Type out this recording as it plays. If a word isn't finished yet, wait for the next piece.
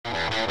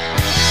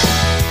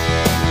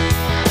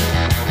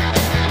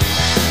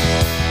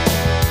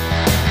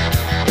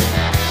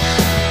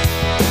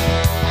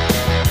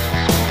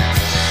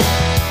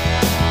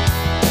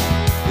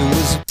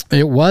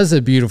It was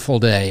a beautiful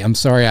day. I'm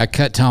sorry I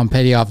cut Tom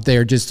Petty off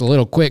there just a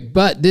little quick,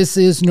 but this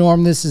is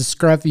Norm. This is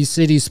Scruffy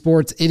City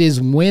Sports. It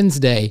is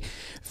Wednesday,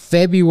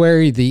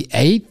 February the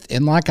 8th,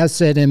 and like I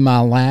said in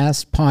my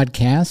last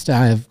podcast,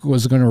 I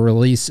was going to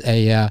release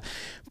a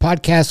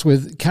podcast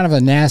with kind of a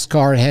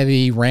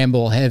NASCAR-heavy,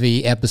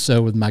 ramble-heavy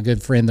episode with my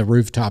good friend, the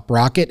Rooftop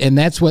Rocket, and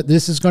that's what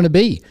this is going to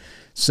be.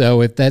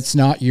 So if that's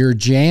not your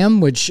jam,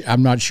 which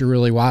I'm not sure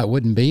really why it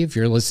wouldn't be, if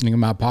you're listening to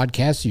my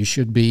podcast, you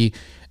should be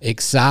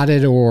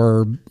excited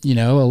or, you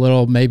know, a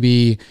little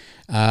maybe,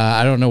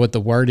 I don't know what the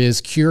word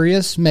is,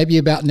 curious maybe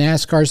about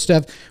NASCAR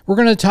stuff. We're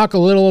going to talk a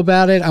little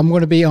about it. I'm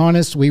going to be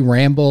honest, we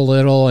ramble a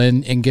little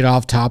and get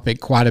off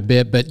topic quite a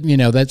bit, but, you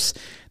know, that's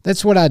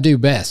what I do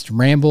best,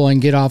 ramble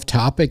and get off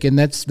topic, and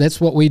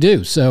that's what we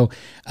do. So,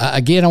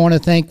 again, I want to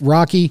thank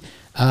Rocky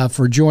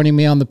for joining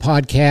me on the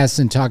podcast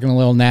and talking a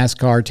little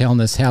NASCAR,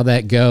 telling us how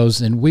that goes,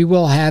 and we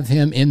will have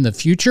him in the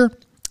future.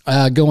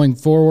 Going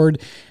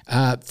forward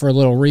for a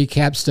little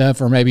recap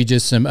stuff or maybe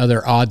just some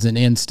other odds and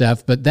ends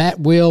stuff. But that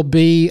will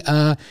be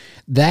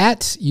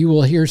that. You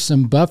will hear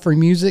some buffer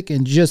music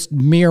in just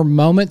mere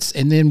moments,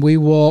 and then we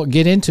will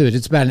get into it.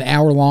 It's about an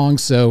hour long,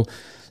 so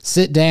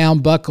sit down,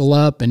 buckle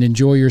up, and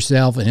enjoy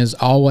yourself. And as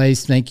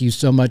always, thank you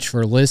so much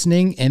for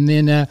listening. And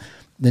then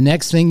the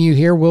next thing you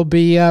hear will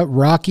be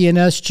Rocky and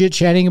us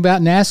chit-chatting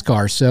about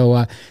NASCAR.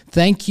 So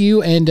thank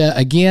you, and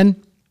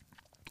again,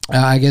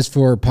 I guess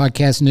for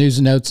podcast news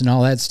and notes and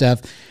all that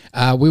stuff,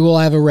 we will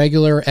have a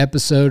regular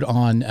episode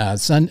on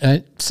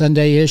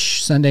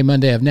Sunday-ish, Sunday,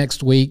 Monday of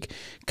next week,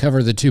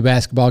 cover the two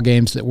basketball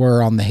games that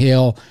were on the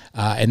Hill,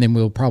 and then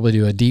we'll probably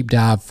do a deep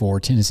dive for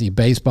Tennessee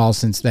baseball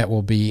since that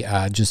will be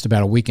just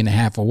about a week and a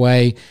half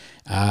away,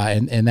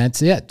 and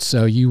that's it.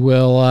 So you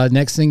will,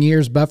 next thing you hear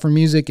is buffer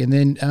music, and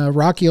then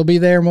Rocky will be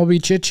there and we'll be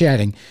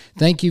chit-chatting.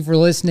 Thank you for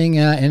listening,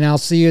 and I'll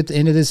see you at the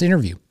end of this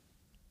interview.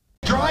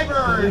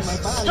 Drivers,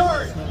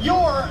 start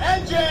your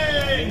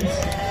engines!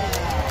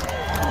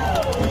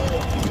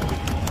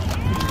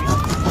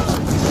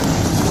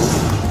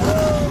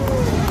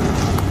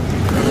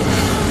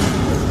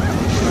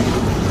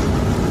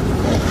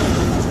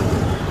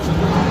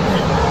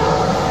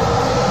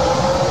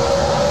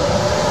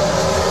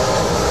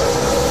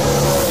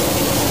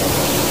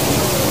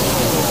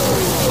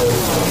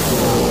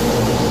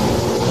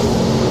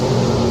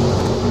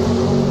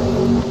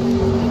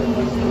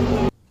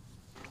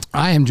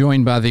 I am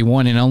joined by the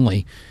one and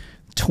only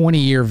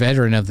 20-year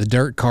veteran of the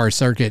dirt car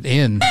circuit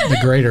in the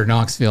greater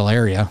Knoxville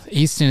area,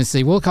 East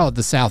Tennessee. We'll call it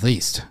the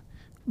Southeast,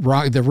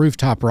 the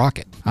Rooftop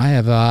Rocket. I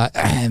have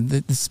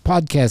this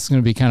podcast is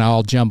going to be kind of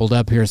all jumbled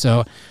up here.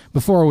 So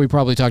before we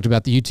probably talked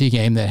about the UT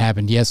game that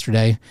happened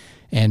yesterday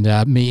and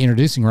me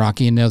introducing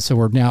Rocky, and so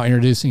we're now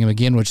introducing him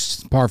again, which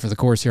is par for the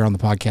course here on the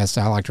podcast.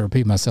 I like to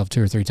repeat myself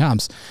 2 or 3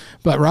 times.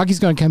 But Rocky's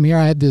going to come here.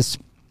 I had this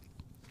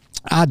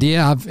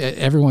idea.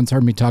 Everyone's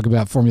heard me talk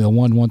about Formula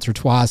One once or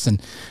twice,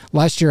 and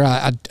last year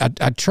I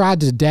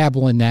tried to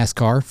dabble in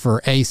NASCAR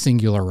for a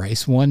singular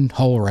race, one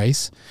whole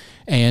race,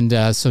 and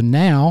so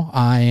now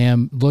I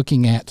am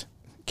looking at.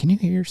 Can you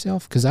hear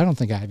yourself? Because I don't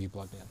think I have you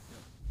plugged in.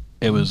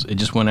 It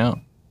just went out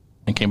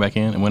and came back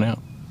in and went out.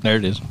 There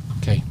it is.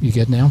 Okay, you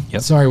good now?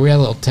 Yep. Sorry, we had a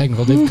little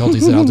technical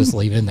difficulties that I'll just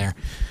leave in there.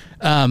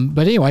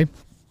 But anyway.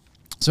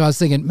 So I was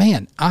thinking,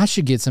 man, I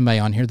should get somebody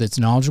on here that's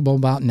knowledgeable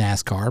about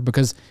NASCAR,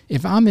 because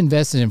if I'm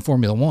invested in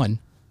Formula One,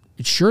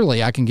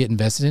 surely I can get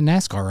invested in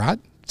NASCAR, right?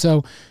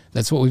 So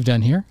that's what we've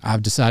done here.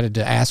 I've decided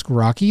to ask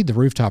Rocky, the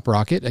Rooftop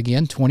Rocket,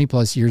 again,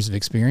 20-plus years of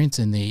experience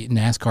in the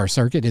NASCAR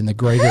circuit in the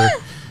greater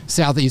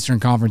Southeastern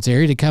Conference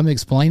area, to come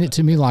explain it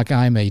to me like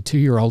I'm a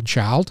 2-year-old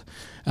child,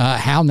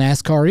 how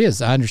NASCAR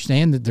is. I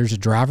understand that there's a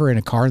driver in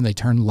a car and they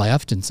turn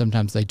left and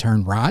sometimes they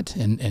turn right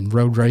in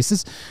road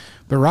races.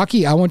 But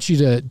Rocky, I want you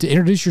to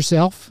introduce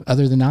yourself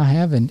other than I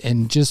have,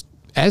 and just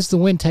as the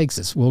wind takes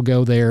us, we'll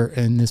go there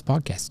in this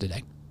podcast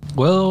today.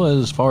 Well,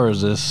 as far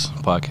as this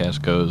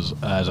podcast goes,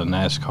 as a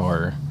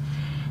NASCAR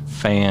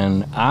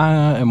fan,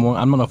 I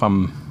don't know if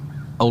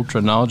I'm ultra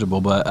knowledgeable,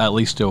 but I at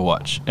least still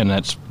watch, and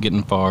that's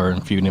getting far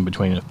and few in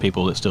between of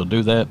people that still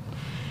do that.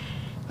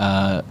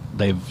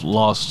 They've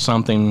lost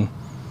something.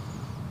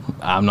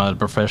 I'm not a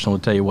professional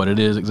to tell you what it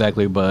is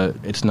exactly, but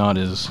it's not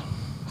as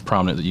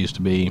prominent as it used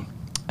to be.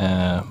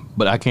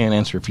 But I can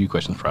answer a few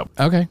questions probably.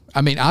 Okay.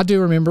 I mean, I do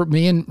remember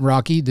me and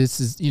Rocky, this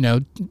is,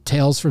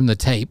 tales from the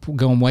tape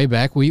going way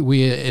back.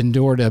 We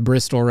endured a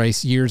Bristol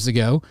race years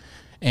ago,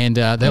 and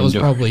that was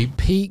probably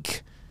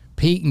peak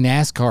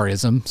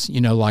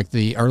NASCArism, like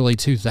the early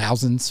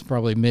 2000s,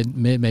 probably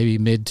maybe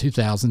mid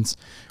 2000s,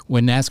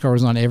 when NASCAR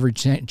was on every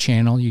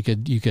channel. You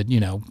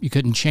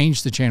couldn't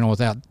change the channel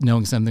without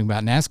knowing something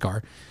about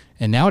NASCAR.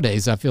 And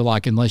nowadays, I feel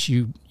like unless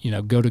you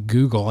go to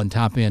Google and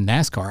type in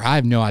NASCAR, I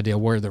have no idea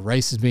where the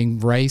race is being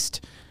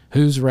raced,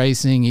 who's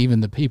racing,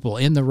 even the people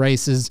in the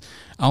races.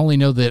 I only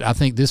know that I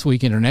think this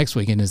weekend or next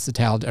weekend is the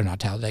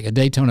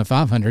Daytona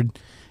 500,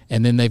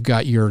 and then they've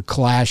got your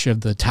clash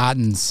of the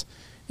Titans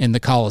in the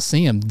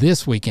Coliseum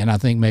this weekend. I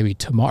think maybe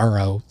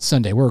tomorrow,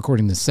 Sunday. We're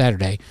recording this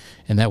Saturday,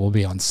 and that will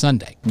be on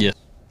Sunday. Yes.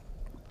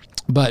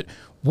 But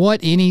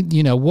what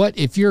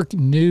if you're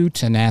new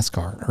to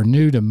NASCAR or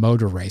new to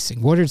motor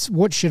racing,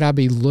 what should I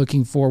be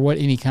looking for? What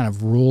any kind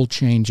of rule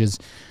changes?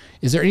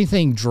 Is there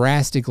anything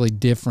drastically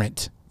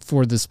different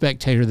for the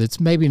spectator that's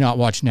maybe not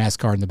watched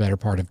NASCAR in the better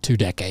part of 2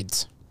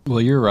 decades? Well,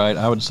 you're right.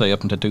 I would say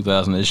up until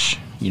 2000-ish,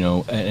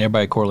 and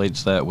everybody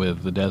correlates that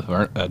with the death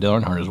of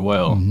Dale Earnhardt as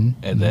well, and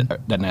that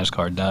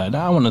NASCAR died.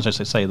 I wouldn't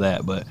necessarily say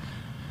that, but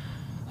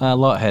a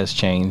lot has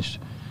changed,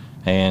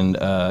 and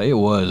it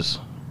was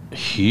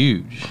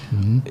huge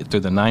through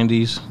the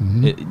 90s.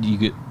 You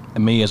get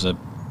me as a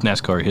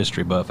NASCAR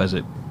history buff, as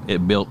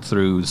it built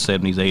through the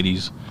 70s,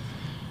 80s,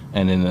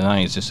 and in the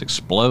 90s just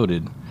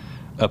exploded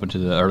up into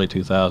the early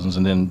 2000s.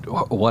 And then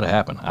what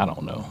happened? I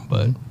don't know,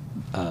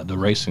 but the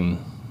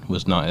racing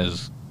was not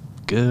as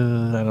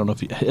good. I don't know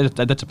if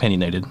that's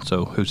opinionated,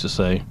 so who's to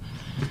say?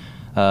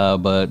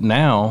 But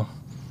now,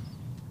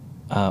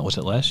 was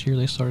it last year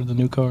they started the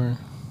new car?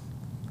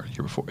 Or the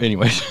year before?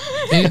 Anyways.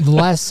 In the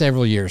last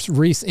several years,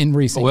 in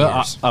recent years.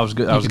 Well, I was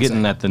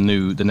getting at the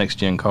next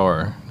gen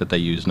car that they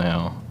use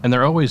now, and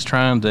they're always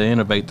trying to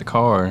innovate the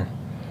car,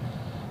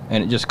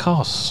 and it just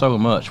costs so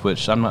much.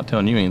 Which I'm not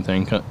telling you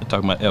anything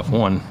talking about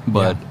F1,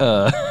 but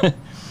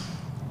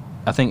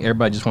I think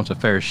everybody just wants a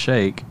fair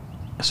shake.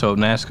 So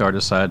NASCAR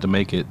decided to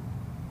make it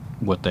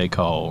what they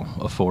call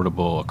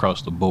affordable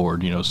across the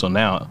board. So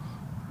now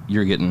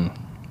you're getting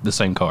the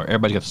same car.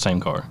 Everybody's got the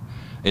same car.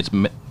 It's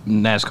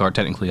NASCAR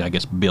technically, I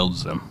guess,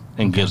 builds them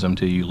and gives them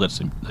to you, lets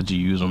you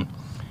use them.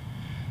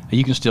 And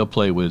you can still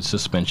play with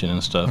suspension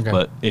and stuff,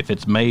 but if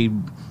it's made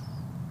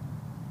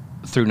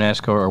through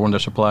NASCAR or one of their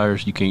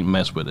suppliers, you can't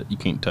mess with it. You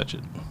can't touch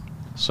it.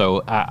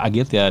 So I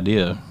get the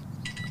idea,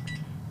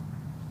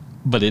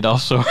 but it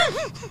also,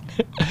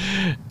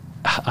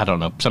 I don't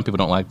know. Some people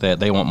don't like that.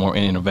 They want more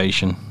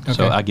innovation,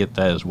 so I get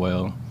that as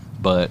well.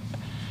 But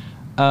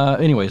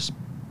anyways,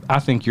 I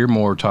think you're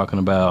more talking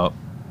about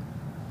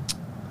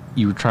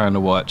you were trying to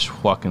watch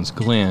Watkins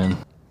Glen.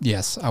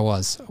 Yes, I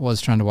was. I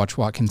was trying to watch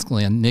Watkins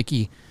Glen.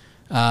 Nikki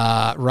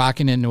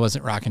Raikkonen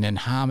wasn't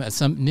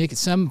Raikkonen.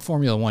 Some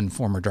Formula One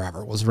former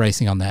driver was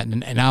racing on that,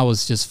 and I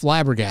was just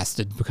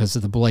flabbergasted because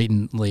of the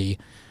blatantly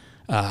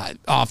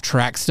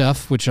off-track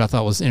stuff, which I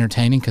thought was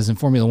entertaining. Because in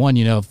Formula One,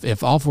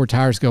 if all 4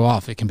 tires go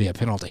off, it can be a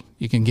penalty.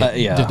 You can get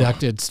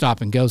deducted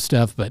stop-and-go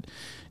stuff. But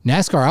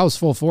NASCAR, I was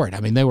full for it.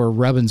 I mean, they were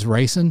rubbins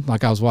racing,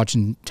 like I was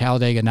watching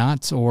Talladega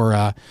Nights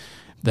or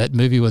that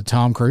movie with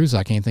Tom Cruise.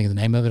 I can't think of the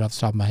name of it off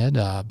the top of my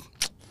head.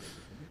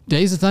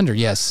 Days of Thunder,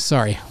 yes.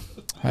 Sorry.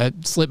 I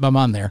slipped my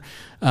mind there.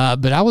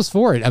 But I was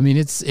for it. I mean,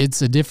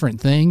 it's a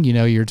different thing.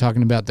 You're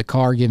talking about the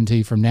car given to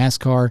you from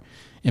NASCAR.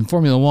 In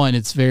Formula One,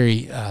 it's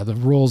very, the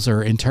rules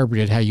are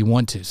interpreted how you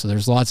want to. So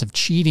there's lots of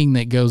cheating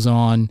that goes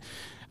on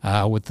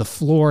with the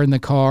floor in the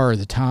car or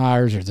the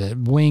tires or the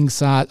wing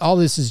side. All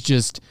this is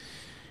just,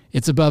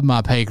 it's above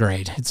my pay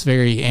grade. It's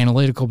very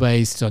analytical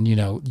based on,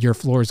 your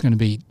floor is going to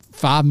be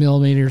 5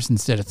 millimeters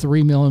instead of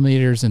 3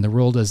 millimeters, and the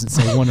rule doesn't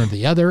say one or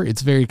the other.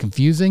 It's very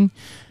confusing.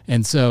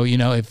 And so,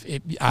 if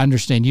I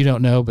understand you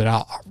don't know,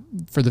 but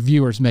for the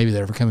viewers maybe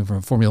that are coming from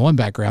a Formula One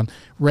background,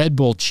 Red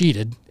Bull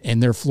cheated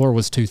and their floor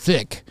was too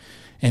thick.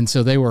 And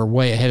so they were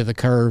way ahead of the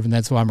curve, and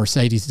that's why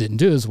Mercedes didn't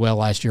do as well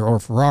last year or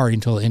Ferrari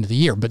until the end of the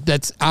year.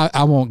 But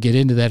I won't get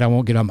into that. I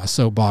won't get on my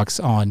soapbox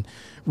on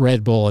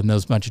Red Bull and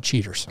those bunch of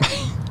cheaters.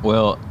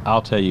 Well,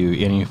 I'll tell you,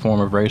 any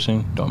form of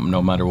racing,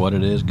 no matter what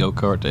it is,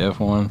 go-kart to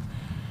F1,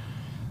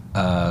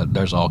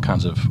 there's all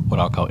kinds of what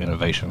I'll call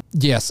innovation.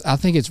 Yes, I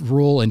think it's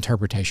rule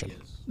interpretation. Yes,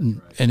 right.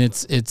 And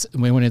it's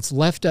when it's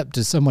left up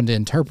to someone to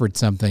interpret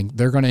something,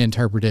 they're going to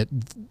interpret it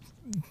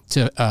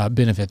to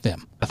benefit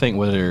them. I think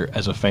whether,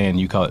 as a fan,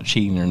 you call it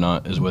cheating or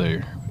not is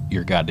whether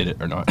your guy did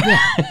it or not. Yeah.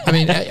 I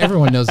mean,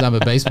 everyone knows I'm a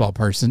baseball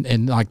person,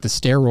 and like the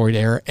steroid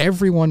era,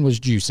 everyone was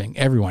juicing.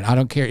 Everyone. I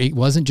don't care. It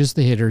wasn't just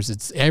the hitters.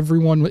 It's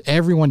everyone.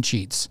 Everyone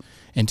cheats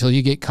until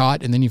you get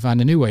caught, and then you find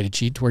a new way to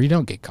cheat to where you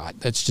don't get caught.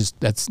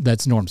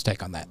 That's Norm's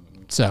take on that.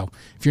 So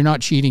if you're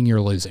not cheating,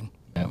 you're losing.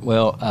 Yeah,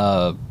 well,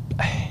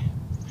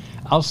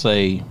 I'll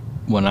say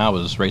when I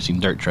was racing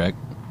dirt track,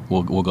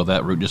 we'll go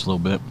that route just a little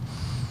bit.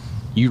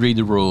 You read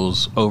the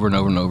rules over and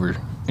over and over,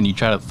 and you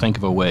try to think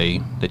of a way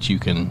that you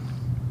can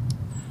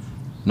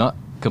not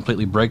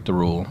completely break the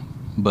rule,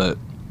 but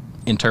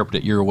interpret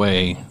it your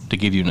way to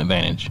give you an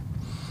advantage.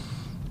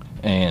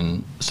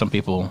 And some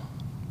people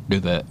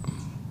do that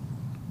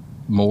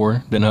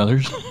more than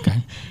others.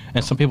 Okay.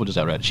 And some people just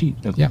outright cheat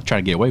and try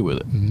to get away with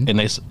it. Mm-hmm.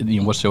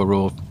 And what's the old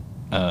rule?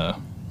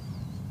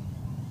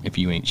 If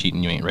you ain't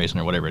cheating, you ain't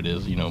racing, or whatever it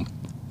is.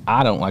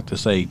 I don't like to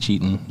say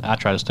cheating. I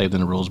try to stay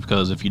within the rules,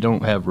 because if you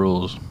don't have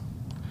rules,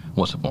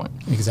 what's the point?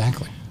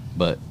 Exactly.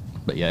 But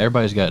yeah,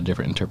 everybody's got a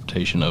different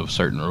interpretation of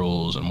certain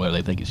rules and whether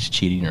they think it's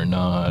cheating or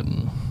not.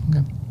 And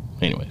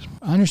anyways,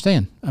 I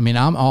understand. I mean,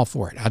 I'm all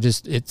for it.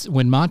 It's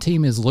when my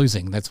team is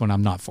losing, that's when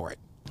I'm not for it.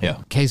 Yeah.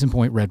 Case in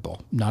point, Red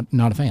Bull. Not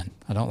a fan.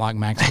 I don't like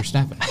Max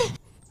Verstappen.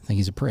 I think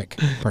he's a prick,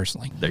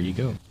 personally. There you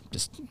go.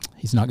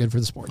 He's not good for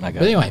the sport. But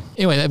anyway,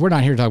 we're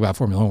not here to talk about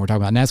Formula One. We're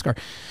talking about NASCAR.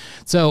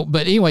 So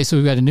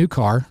we've got a new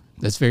car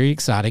That's very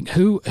exciting.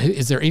 Who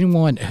is there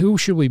anyone, who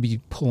should we be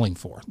pulling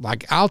for?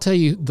 Like, I'll tell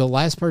you, the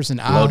last person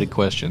Loaded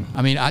question.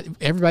 I mean,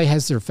 everybody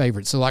has their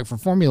favorite. So, like, for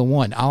Formula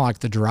One, I like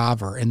the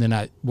driver and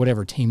then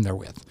whatever team they're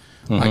with.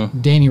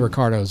 Like, Danny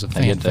Ricciardo is a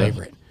fan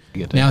favorite.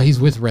 Now he's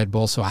with Red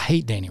Bull, so I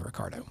hate Danny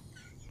Ricciardo.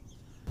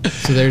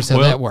 So there's how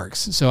that works.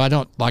 So I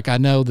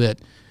know that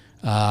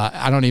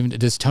I don't even,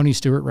 does Tony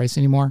Stewart race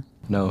anymore?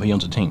 No, he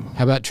owns a team.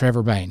 How about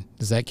Trevor Bayne?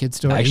 Does that kid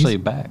still race? Actually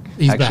back.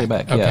 He's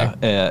back. Okay.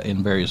 Yeah,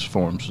 in various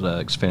forms,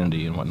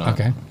 Xfinity and whatnot.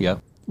 Okay.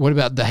 Yep. What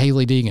about the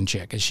Haley Deegan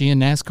chick? Is she in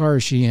NASCAR or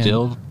is she in?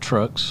 Still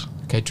trucks.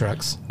 Okay,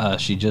 trucks.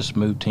 She just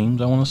moved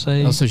teams, I want to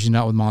say. Oh, so she's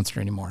not with Monster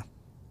anymore.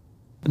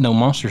 No,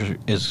 Monster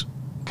is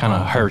kind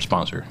of her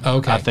sponsor.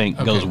 Okay. I think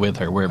goes with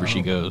her wherever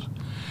she goes.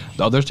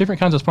 Oh, there's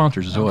different kinds of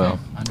sponsors as well.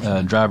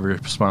 Driver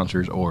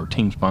sponsors or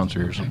team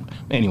sponsors.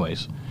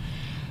 Anyways,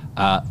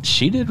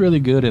 she did really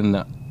good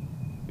in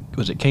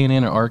was it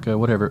K&N or ARCA,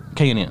 whatever,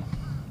 K&N.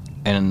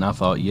 And I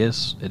thought,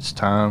 yes, it's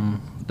time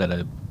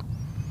that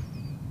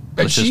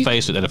let's just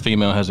face it, that a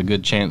female has a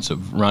good chance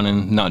of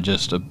running, not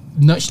just a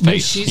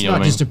face. She's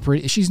not just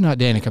she's not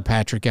Danica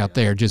Patrick out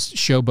there just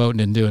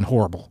showboating and doing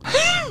horrible.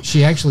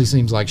 She actually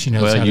seems like she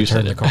knows how to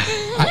turn the car.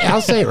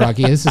 I'll say it,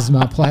 Rocky. This is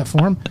my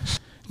platform.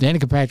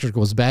 Danica Patrick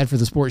was bad for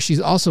the sport. She's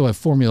also a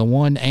Formula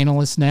One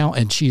analyst now,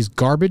 and she's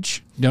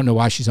garbage. Don't know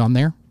why she's on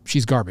there.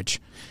 She's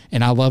garbage.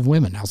 And I love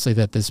women. I'll say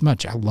that this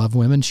much. I love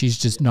women. She's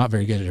just not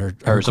very good at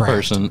her as a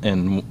person.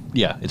 And,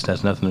 yeah, it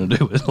has nothing to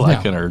do with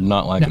liking or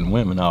not liking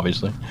women,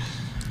 obviously.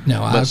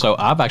 No, but so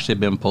I've actually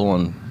been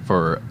pulling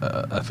for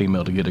a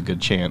female to get a good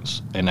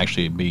chance and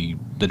actually be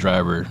the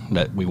driver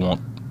that we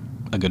want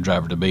a good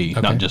driver to be,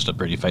 not just a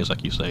pretty face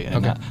like you say.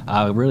 And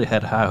I really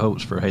had high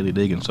hopes for Haley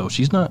Deegan, so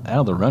she's not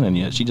out of the running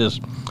yet.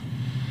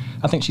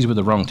 I think she's with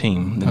the wrong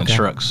team in the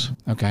trucks.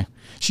 Okay.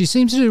 She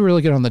seems to do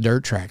really good on the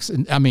dirt tracks.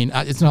 And I mean,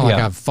 it's not like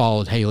I've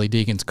followed Haley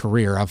Deegan's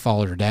career. I've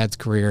followed her dad's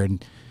career,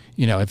 and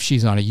if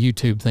she's on a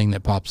YouTube thing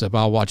that pops up,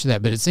 I'll watch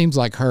that. But it seems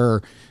like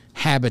her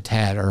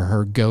habitat or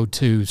her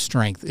go-to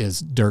strength is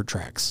dirt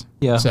tracks.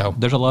 Yeah. So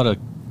there's a lot of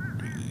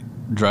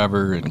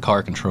driver and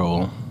car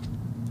control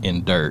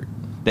in dirt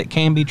that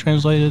can be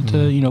translated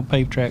to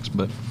paved tracks,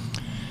 but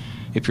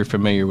if you're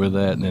familiar with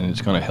that, then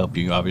it's going to help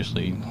you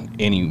obviously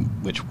any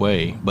which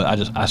way.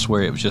 But I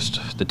swear it was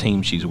just the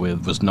team she's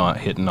with was not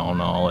hitting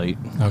on all 8.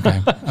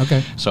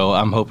 Okay. So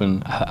I'm hoping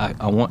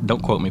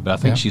don't quote me, but I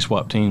think she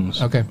swapped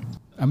teams. Okay.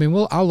 I mean,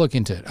 I'll look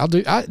into it.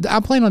 I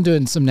plan on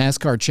doing some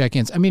NASCAR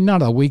check-ins. I mean,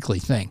 not a weekly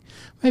thing,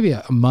 maybe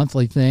a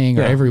monthly thing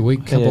or every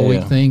week, couple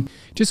week thing.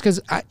 Just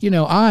because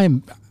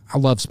I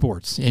love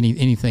sports.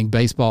 Anything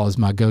baseball is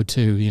my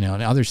go-to,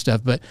 and other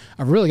stuff. But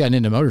I've really gotten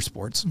into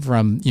motorsports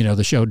from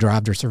the show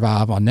Drive to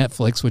Survive on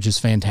Netflix, which is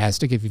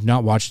fantastic. If you've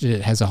not watched it,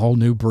 it has a whole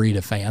new breed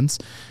of fans.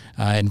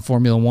 And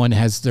Formula One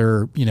has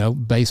their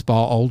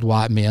baseball old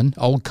white men,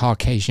 old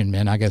Caucasian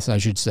men, I guess I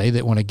should say,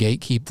 that want to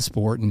gatekeep the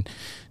sport and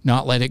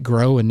not let it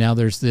grow. And now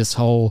there's this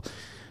whole,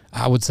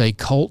 I would say,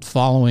 cult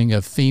following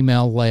of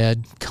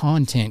female-led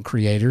content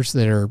creators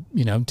that are,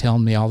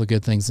 telling me all the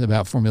good things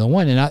about Formula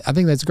One. And I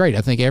think that's great.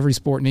 I think every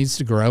sport needs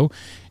to grow.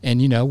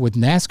 And, with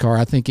NASCAR,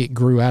 I think it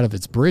grew out of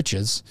its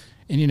britches.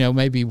 And,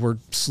 maybe we're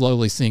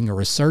slowly seeing a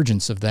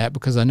resurgence of that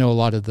because I know a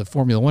lot of the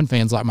Formula One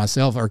fans like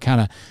myself are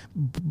kind of,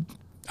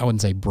 I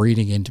wouldn't say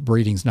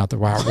breeding's not the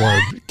right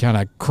word, kind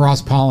of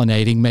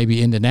cross-pollinating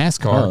maybe into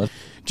NASCAR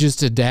just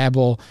to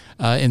dabble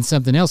in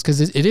something else because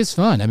it is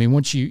fun. I mean,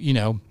 once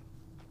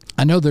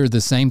I know they're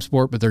the same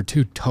sport, but they're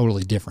two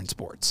totally different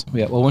sports.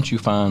 Yeah, well, once you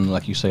find,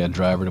 like you say, a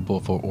driver to pull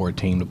for or a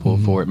team to pull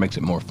for, it makes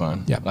it more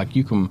fun. Yeah. Like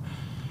you can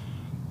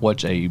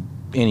watch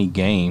any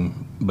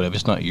game, but if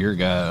it's not your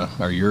guy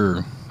or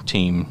your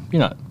team, you're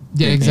not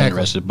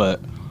interested.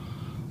 But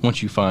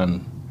once you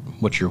find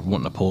what you're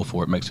wanting to pull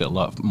for, it makes it a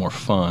lot more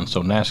fun.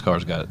 So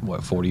NASCAR's got,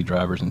 40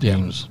 drivers and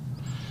teams.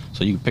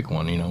 So you can pick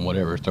one,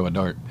 whatever, throw a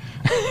dart.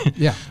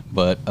 Yeah.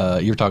 But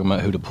you're talking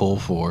about who to pull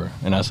for,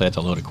 and I say it's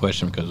a loaded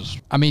question because...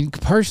 I mean,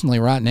 personally,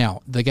 right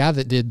now, the guy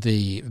that did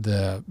the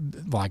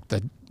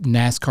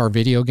NASCAR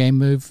video game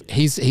move,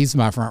 he's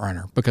my front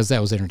runner because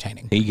that was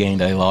entertaining. He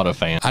gained a lot of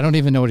fans. I don't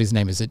even know what his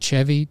name is. Is it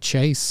Chevy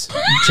Chase?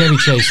 Chevy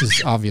Chase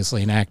is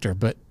obviously an actor,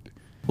 but...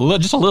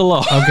 Just a little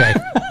off. Okay.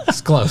 It's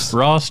close.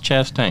 Ross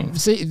Chastain.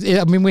 See,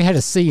 I mean, we had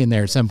a C in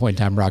there at some point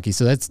in time, Rocky,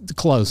 so that's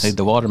close. Hey,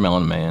 the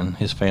Watermelon Man,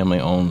 his family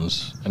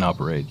owns and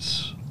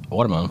operates a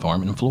watermelon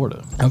farm in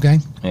Florida. Okay.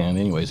 And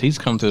anyways, he's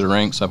come through the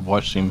ranks. I've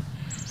watched him.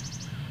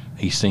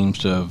 He seems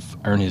to have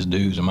earned his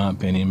dues, in my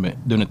opinion,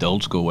 but doing it the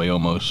old school way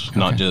almost,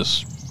 not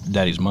just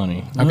daddy's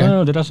money. Okay.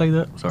 Oh, did I say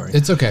that? Sorry.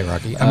 It's okay,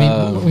 Rocky. I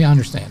mean, we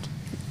understand.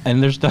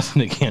 And there's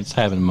nothing against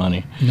having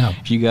money. No.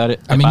 If you got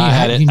it, I mean,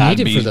 you need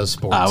it for those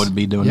sports. I would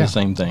be doing the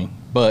same thing.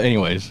 But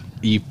anyways,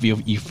 you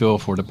feel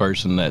for the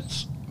person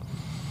that's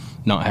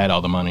not had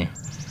all the money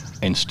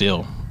and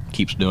still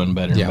keeps doing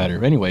better and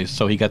better. Anyways,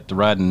 so he got the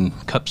Riding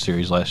Cup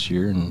Series last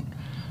year and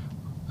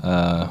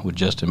with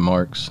Justin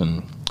Marks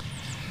and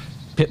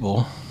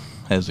Pitbull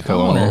as the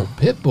co-owner. Oh,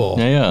 Pitbull.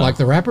 Yeah. Like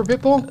the rapper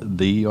Pitbull?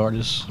 The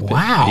artist.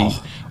 Wow.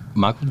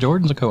 Michael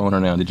Jordan's a co-owner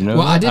now. Did you know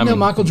Well, that? I didn't know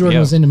Michael Jordan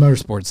was into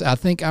motorsports. I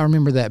think I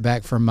remember that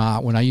back from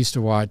when I used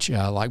to watch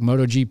like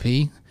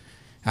MotoGP.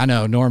 I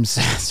know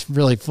Norm's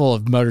really full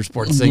of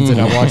motorsports things that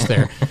I watched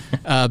there.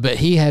 But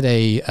he had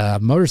a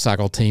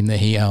motorcycle team that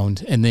he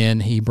owned, and then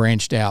he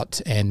branched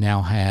out and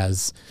now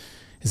has,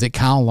 is it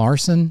Kyle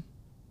Larson?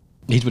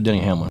 He's with Denny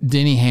Hamlin.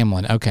 Denny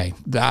Hamlin. Okay.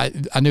 I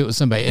knew it was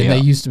somebody. And they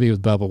used to be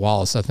with Bubba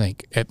Wallace, I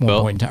think, at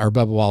one point in time. Or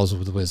Bubba Wallace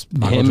was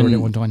Michael Jordan at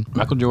one time.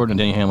 Michael Jordan and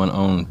Denny Hamlin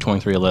own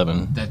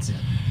 2311. That's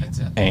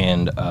it.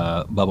 And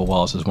Bubba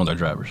Wallace is one of their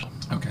drivers.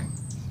 Okay.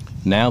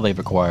 Now they've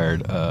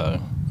acquired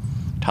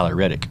Tyler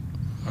Reddick,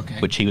 Okay.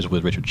 which he was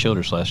with Richard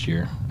Childress last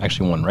year.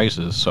 Actually won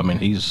races. So, I mean,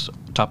 he's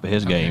top of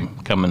his game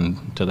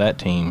coming to that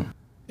team.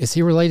 Is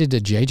he related to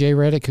J.J.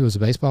 Reddick, who was a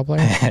baseball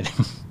player?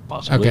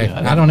 Possibly. Okay,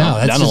 I don't know.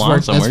 That's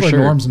just where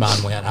Norm's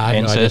mind went. I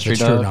have no idea if it's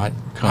true or not.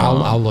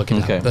 I'll look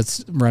it up.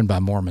 That's run by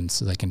Mormons,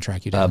 so they can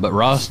track you down. But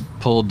Ross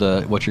pulled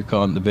what you're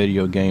calling the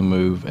video game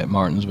move at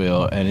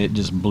Martinsville, and it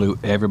just blew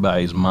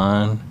everybody's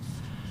mind,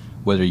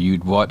 whether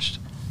you'd watched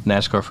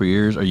NASCAR for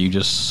years or you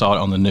just saw it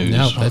on the news.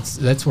 No,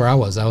 that's where I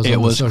was. It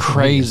was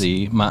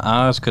crazy.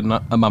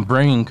 My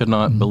brain could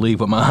not believe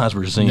what my eyes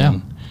were seeing.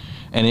 No.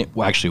 And it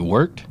actually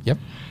worked. Yep.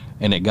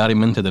 And it got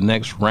him into the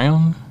next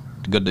round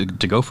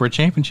to go for a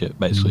championship,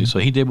 basically. So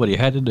he did what he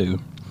had to do.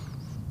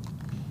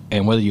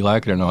 And whether you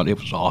like it or not, it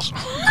was awesome.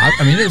 I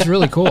mean, it was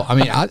really cool. I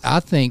mean, I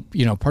think,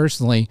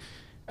 personally,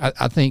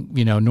 I think,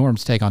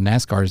 Norm's take on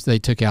NASCAR is they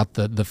took out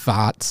the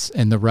fights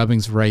and the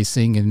rubbings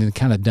racing and then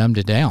kind of dumbed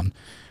it down.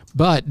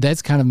 But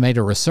that's kind of made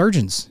a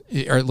resurgence,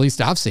 or at least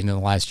I've seen in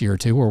the last year or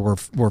two, where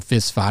we're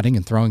fist fighting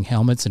and throwing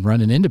helmets and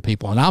running into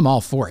people, and I'm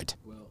all for it.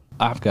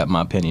 I've got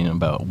my opinion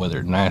about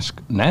whether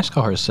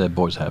NASCAR has said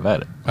boys have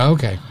at it.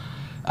 Okay.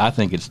 I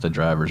think it's the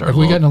drivers are Have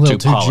we gotten a little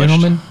too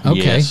gentlemen? Okay.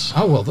 Yes.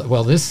 Oh,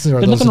 well, this is...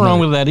 There's nothing wrong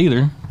with that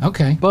either.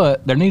 Okay.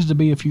 But there needs to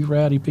be a few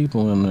rowdy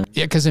people in there.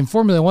 Yeah, because in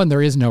Formula One,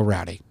 there is no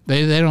rowdy.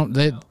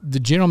 The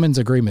gentleman's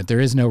agreement,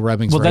 there is no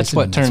rubbing. Well, that's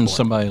what turns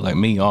somebody like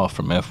me off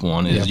from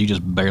F1 is you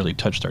just barely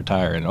touch their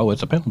tire and,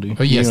 it's a penalty.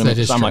 Oh, yes, that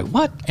is so true. I'm like,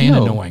 what? And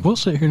annoying. We'll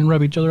sit here and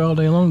rub each other all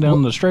day long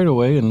down the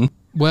straightaway and...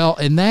 Well,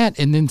 and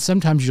then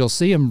sometimes you'll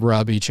see them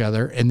rub each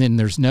other, and then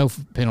there's no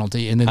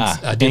penalty, and then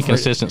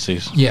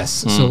inconsistencies. Yes,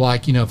 so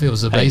like if it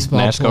was a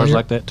baseball NASCAR's player,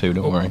 like that too.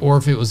 Don't worry. Or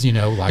if it was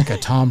like a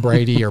Tom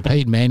Brady or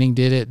Peyton Manning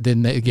did it,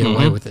 then they get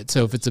away with it.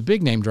 So if it's a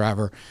big name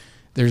driver,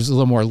 there's a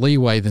little more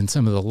leeway than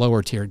some of the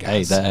lower tier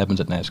guys. Hey, that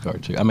happens at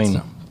NASCAR too. I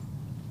mean,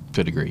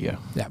 to a degree, yeah.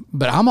 Yeah,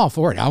 but I'm all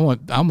for it. I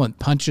want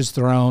punches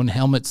thrown,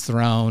 helmets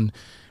thrown,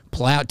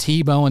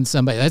 T-bowing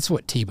somebody. That's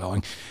what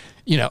T-bowing.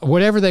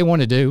 Whatever they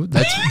want to do,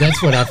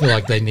 that's what I feel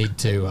like they need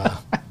to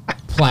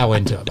plow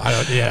into them.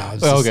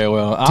 Okay,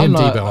 well, Tim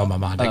Tebow on my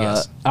mind, I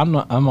guess. I'm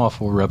all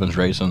for rubbings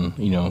racing.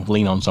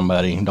 Lean on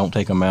somebody, don't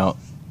take them out.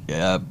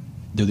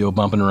 Do the old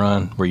bump and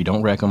run where you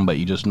don't wreck them, but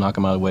you just knock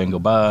them out of the way and go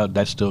by.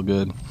 That's still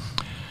good.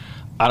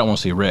 I don't want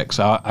to see wrecks.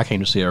 I came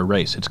to see a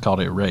race. It's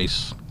called a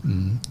race.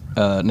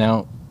 Mm-hmm.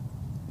 Now,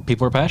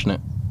 people are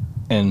passionate.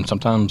 And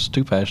sometimes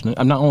too passionate.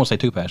 I'm not going to say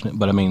too passionate,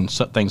 but I mean,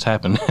 things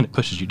happen and it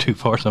pushes you too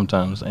far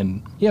sometimes.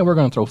 And we're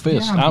going to throw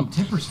fists. Yeah,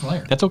 temper's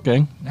flare. That's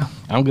okay. No.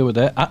 I'm good with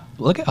that.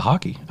 Look at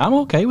hockey. I'm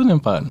okay with them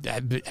fighting.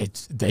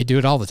 They do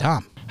it all the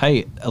time.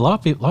 Hey, a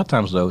lot of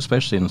times though,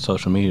 especially in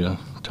social media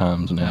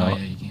times now,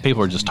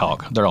 people are just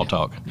talk. They're all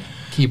talk. Yeah.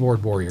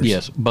 Keyboard warriors.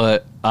 Yes,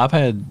 but I've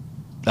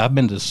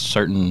been to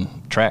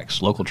certain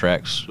tracks, local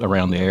tracks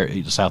around the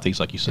area, the southeast,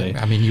 like you say.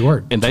 I mean, you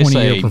were and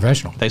 20-year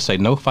professional. They say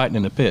no fighting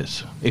in the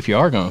pits. If you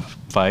are going to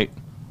fight,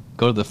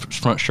 go to the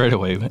front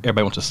straightaway.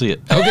 Everybody wants to see it.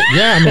 Okay,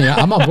 yeah, I mean,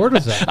 I'm on board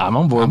with that. I'm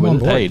on board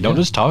with it. Hey, don't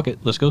just talk it.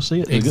 Let's go see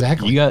it.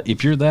 Exactly.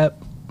 If you're that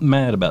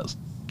mad about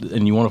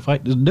and you want to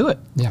fight, just do it.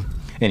 Yeah.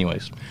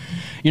 Anyways,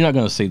 you're not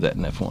going to see that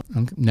in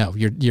F1. No,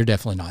 you're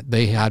definitely not.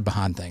 They hide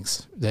behind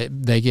things.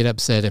 They get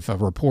upset if a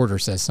reporter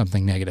says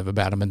something negative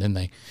about them, and then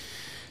they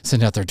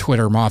send out their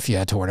Twitter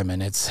mafia toward them,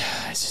 and it's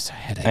just a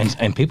headache.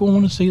 And people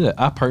want to see that.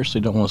 I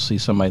personally don't want to see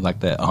somebody like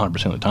that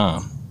 100% of the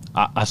time.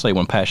 I say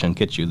when passion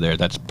gets you there,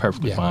 that's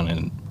perfectly fine,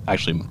 and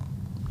actually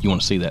you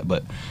want to see that.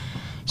 But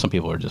some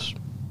people are just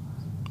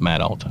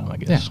mad all the time, I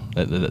guess.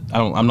 Yeah.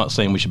 I'm not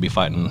saying we should be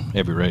fighting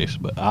every race,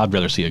 but I'd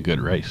rather see a good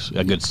race,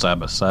 a good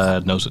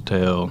side-by-side, nose to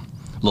tail,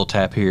 a little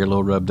tap here, a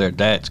little rub there.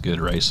 That's good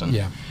racing.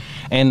 Yeah.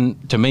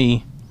 And to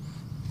me,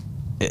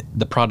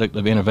 the product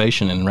of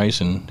innovation in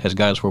racing has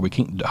got us where we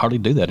can't hardly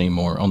do that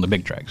anymore on the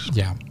big tracks.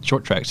 Yeah.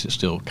 Short tracks is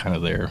still kind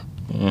of there.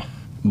 Yeah.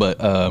 But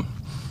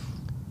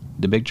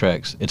the big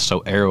tracks, it's so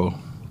aero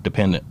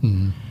dependent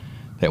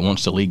that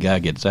once the lead guy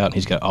gets out,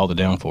 he's got all the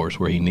downforce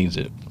where he needs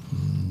it.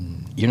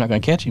 You're not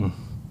going to catch him.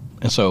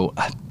 And so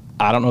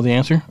I don't know the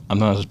answer. I'm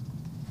not a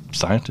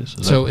scientist.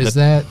 Is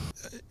that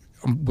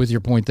with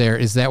your point there,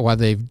 is that why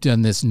they've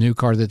done this new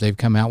car that they've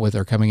come out with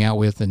or coming out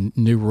with and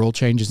new rule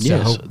changes?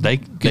 Yes, they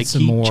keep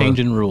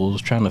changing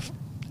rules, trying to,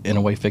 in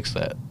a way, fix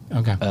that.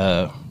 Okay.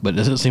 But it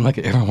doesn't seem like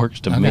it ever works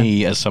to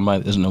me as somebody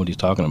that doesn't know what he's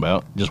talking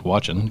about, just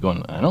watching,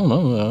 going, I don't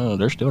know,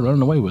 they're still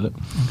running away with it.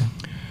 Okay.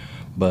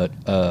 But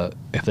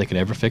if they could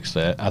ever fix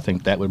that, I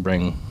think that would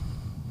bring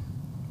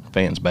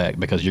fans back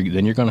because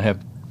then you're going to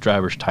have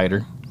drivers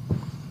tighter.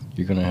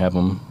 You're going to have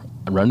them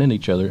running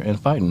each other and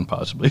fighting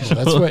possibly.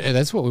 Well,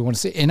 that's what we want to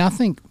see. And I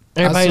think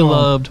everybody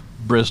loved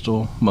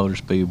Bristol Motor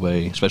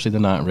Speedway, especially the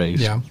night race.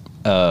 Yeah.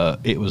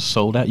 It was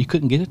sold out. You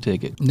couldn't get a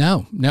ticket.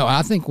 No.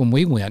 I think when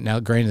we went, now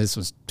granted this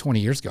was 20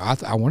 years ago,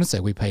 I want to say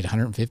we paid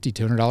 $150,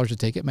 $200 a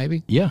ticket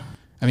maybe. Yeah.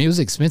 I mean, it was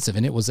expensive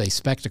and it was a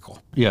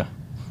spectacle. Yeah.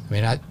 I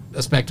mean,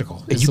 a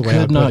spectacle. You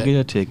could not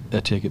get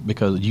a ticket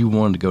because you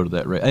wanted to go to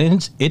that race.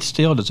 And it's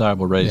still a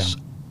desirable race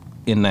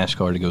in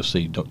NASCAR to go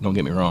see. Don't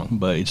get me wrong,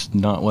 but it's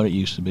not what it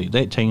used to be.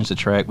 They changed the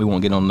track. We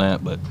won't get on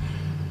that, but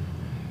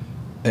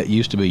it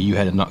used to be you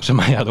had to knock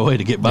somebody out of the way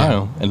to get by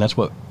them, and that's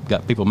what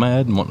got people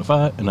mad and wanting to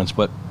fight, and that's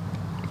what.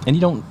 And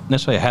you don't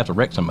necessarily have to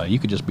wreck somebody. You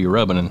could just be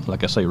rubbing, and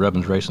like I say,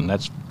 rubbing's racing.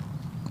 That's,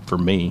 for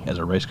me, as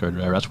a race car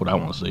driver, that's what I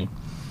want to see.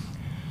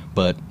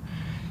 But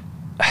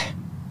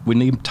we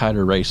need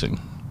tighter racing.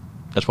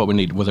 That's what we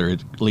need, whether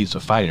it leads to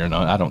fighting or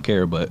not, I don't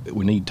care, but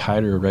we need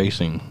tighter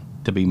racing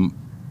to be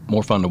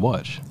more fun to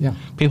watch. Yeah.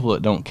 People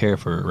that don't care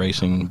for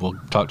racing will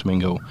talk to me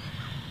and go,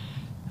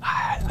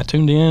 I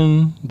tuned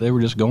in, they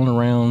were just going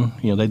around,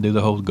 they do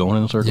the whole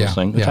going in circles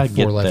thing, which I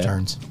get 4 left that.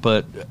 turns.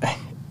 But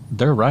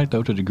they're right,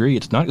 though, to a degree.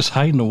 It's not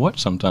exciting to watch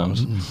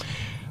sometimes. Mm-mm.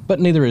 But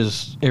neither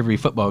is every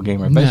football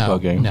game or baseball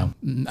game. No.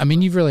 I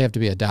mean, you really have to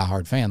be a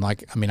diehard fan. I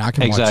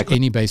can watch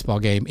any baseball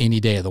game any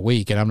day of the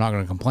week, and I'm not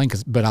going to complain,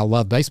 but I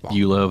love baseball.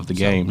 You love the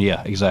game.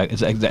 Yeah,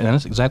 exactly. And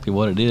that's exactly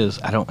what it is.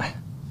 I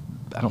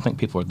don't think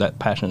people are that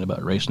passionate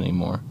about racing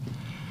anymore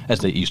as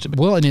they used to be.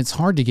 Well, and it's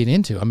hard to get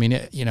into. I mean,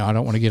 I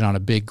don't want to get on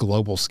a big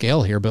global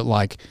scale here, but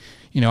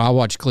I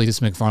watch Cletus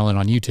McFarland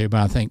on YouTube, and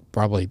I think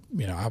probably,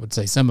 I would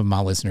say some of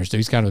my listeners do.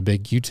 He's kind of a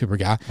big YouTuber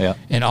guy. Yeah.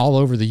 And all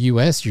over the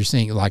U.S., you're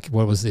seeing, what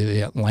was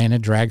the Atlanta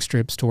drag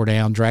strips tore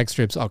down? Drag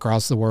strips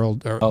across the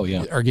world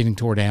are getting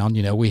tore down.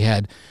 We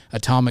had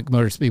Atomic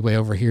Motor Speedway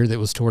over here that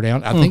was tore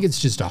down. I think it's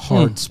just a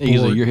hard sport.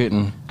 Easy, you're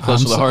hitting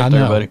close to the heart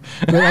there, buddy.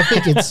 But I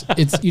think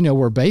it's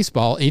where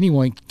baseball,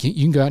 you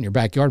can go out in your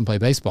backyard and play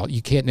baseball.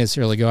 You can't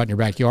necessarily go out in your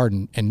backyard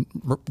and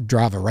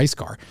drive a race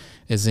car.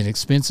 It's an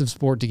expensive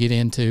sport to get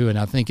into, and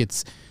I think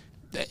it's,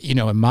 in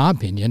my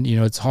opinion,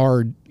 it's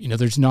hard.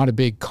 There's not a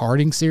big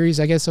karting series,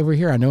 I guess, over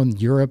here. I know in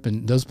Europe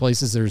and those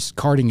places,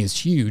 karting is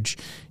huge.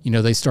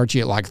 They start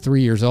you at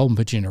 3 years old and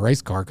put you in a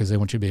race car because they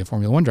want you to be a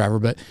Formula One driver.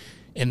 But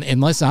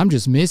unless I'm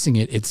just missing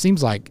it, it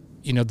seems like,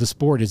 the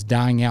sport is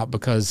dying out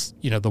because,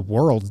 the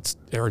world,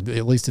 or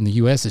at least in the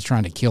U.S., is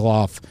trying to kill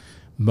off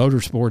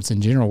motorsports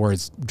in general, where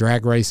it's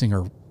drag racing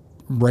or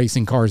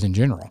racing cars in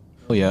general.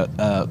 Oh, yeah.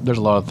 There's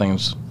a lot of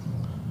things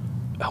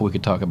we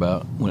could talk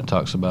about when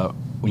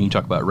you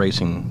talk about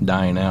racing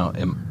dying out,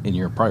 and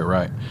you're probably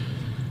right.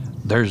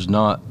 There's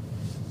not,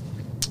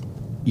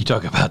 you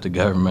talk about the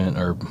government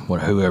or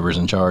whoever's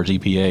in charge,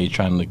 EPA,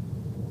 trying to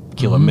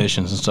kill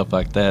emissions and stuff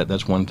like that.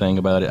 That's one thing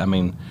about it. I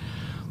mean,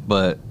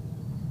 but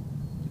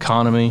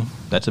economy,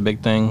 that's a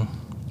big thing.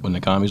 When the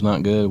economy's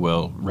not good,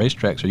 well,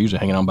 racetracks are usually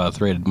hanging on by a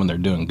thread when they're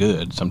doing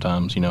good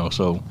sometimes,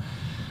 so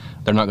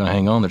they're not going to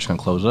hang on. They're just going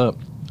to close up.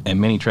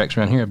 And many tracks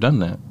around here have done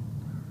that.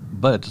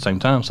 But at the same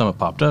time, some have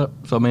popped up.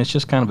 So, I mean, it's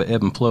just kind of an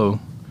ebb and flow.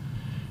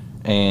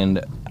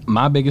 And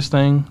my biggest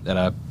thing that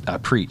I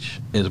preach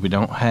is we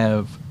don't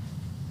have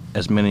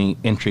as many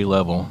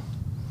entry-level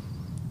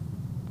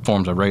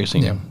forms of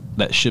racing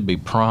that should be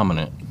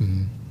prominent.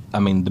 Mm-hmm. I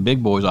mean, the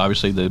big boys,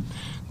 obviously, the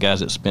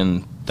guys that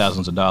spend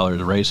thousands of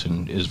dollars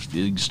racing is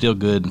still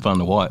good and fun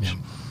to watch. Yeah.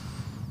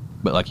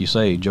 But like you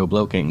say, Joe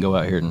Blow can't go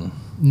out here and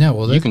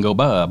you can go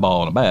buy a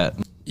ball and a bat.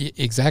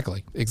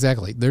 Exactly.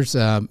 There's,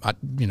 we're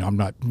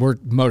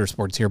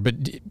motorsports here,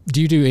 but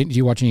do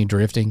you watch any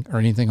drifting or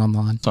anything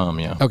online? Some,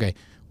 yeah. Okay.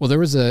 Well, there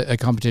was a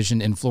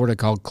competition in Florida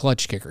called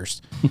Clutch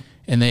Kickers,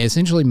 and they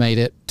essentially made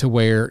it to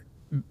where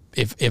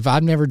if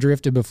I've never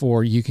drifted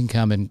before, you can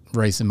come and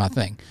race in my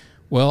thing.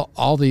 Well,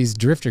 all these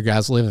drifter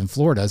guys live in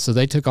Florida, so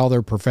they took all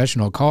their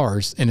professional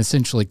cars and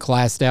essentially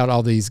classed out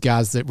all these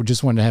guys that were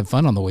just wanting to have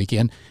fun on the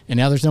weekend. And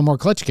now there's no more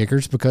Clutch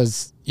Kickers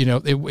because,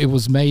 it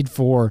was made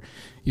for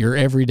your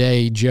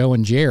everyday Joe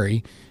and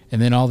Jerry.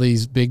 And then all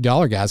these big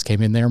dollar guys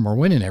came in there and were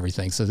winning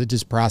everything. So they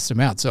just priced them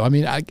out. So, I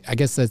mean, I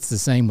guess that's the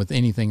same with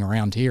anything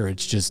around here.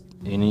 It's just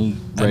any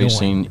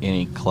racing,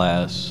 any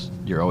class,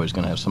 you're always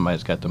going to have somebody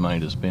that's got the money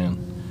to spend.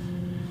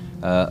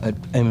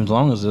 And as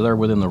long as they're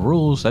within the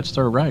rules, that's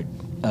their right.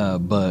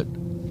 But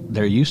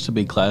there used to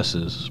be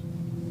classes,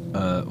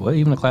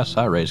 even a class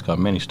I raced called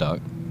mini stock,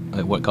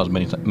 what calls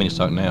mini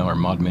stock now, or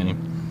mod mini.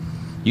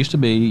 Used to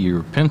be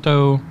your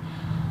Pinto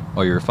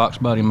or your Fox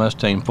Body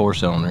Mustang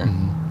 4-cylinder.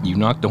 Mm-hmm. You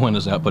knock the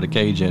windows out, put a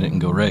cage in it,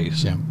 and go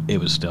race. Yeah. It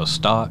was still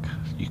stock.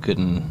 You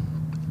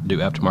couldn't do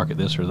aftermarket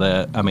this or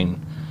that. I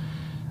mean,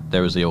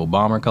 there was the old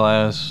bomber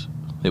class,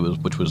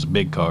 which was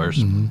big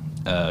cars,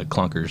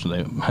 clunkers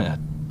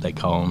they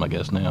call them, I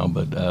guess now,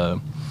 but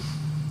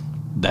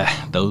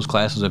those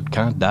classes have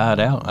kind of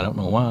died out. I don't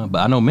know why, but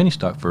I know mini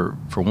stock for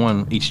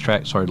one, each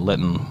track started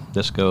letting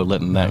this go,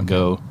 letting that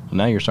go. And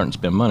now you're starting to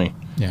spend money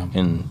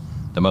in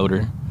the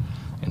motor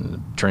and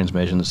the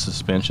transmission, the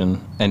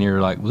suspension, and you're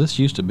like, well, this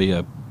used to be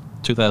a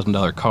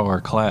 $2,000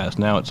 car class.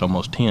 Now it's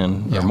almost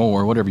 10 or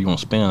more, whatever you want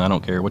to spend. I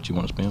don't care what you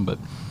want to spend, but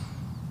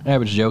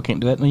average Joe can't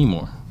do that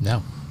anymore.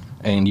 No.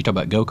 And you talk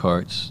about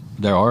go-karts.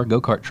 There are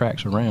go-kart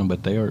tracks around,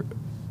 but they are,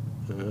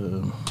 I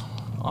don't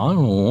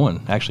know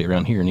one, actually,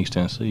 around here in East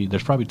Tennessee.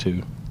 There's probably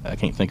two. I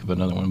can't think of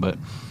another one, but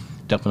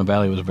Dumpling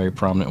Valley was very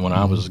prominent when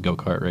I was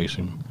go-kart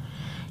racing.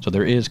 So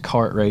there is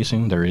kart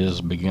racing. There is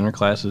beginner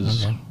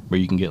classes where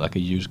you can get like a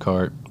used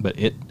kart. But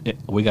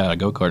we got a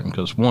go-kart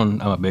because,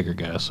 one, I'm a bigger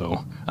guy,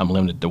 so I'm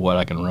limited to what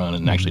I can run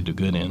and actually do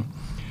good in.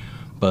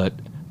 But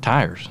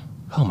tires,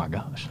 oh my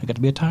gosh, it got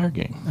to be a tire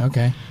game.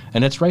 Okay.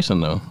 And it's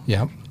racing though.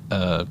 Yep.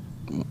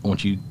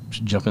 Once you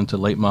jump into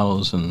late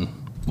models and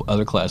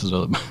other classes,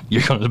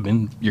 you're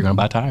gonna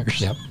buy tires.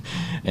 Yep.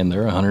 And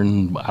they're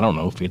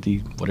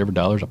 $50 whatever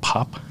dollars a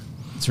pop.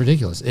 It's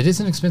ridiculous. It is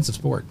an expensive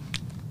sport.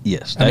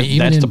 Yes, mean,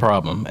 that's the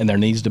problem. And there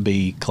needs to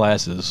be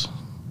classes,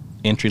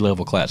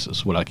 entry-level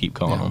classes, what I keep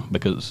calling them,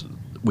 because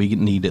we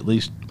need at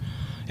least,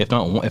 if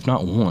not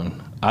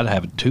one, I'd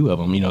have two of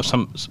them. You know,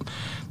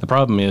 the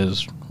problem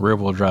is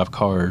rear-wheel drive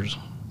cars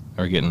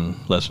are getting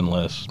less and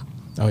less.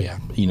 Oh yeah.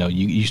 You know,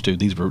 you used to,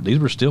 these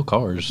were still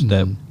cars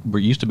that were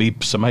used to be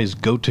somebody's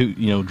go-to,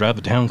 you know, drive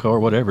the town car,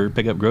 whatever,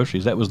 pick up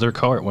groceries. That was their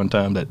car at one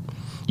time that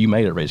you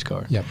made a race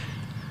car. Yep.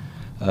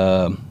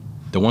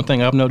 The one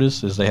thing I've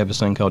noticed is they have this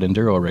thing called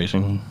enduro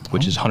racing,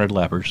 which is 100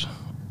 lappers.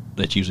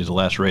 That's usually the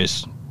last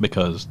race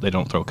because they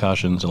don't throw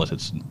cautions unless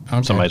it's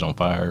somebody's on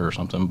fire or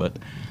something. But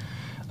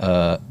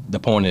the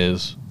point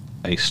is,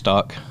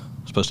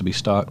 supposed to be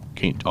stock,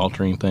 can't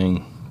alter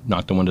anything,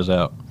 knock the windows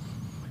out,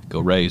 go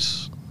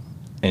race,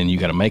 and you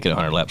got to make it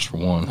 100 laps for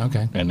one.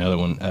 Okay. And the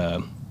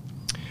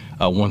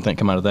other one thing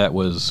come out of that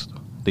was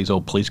these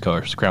old police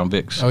cars, Crown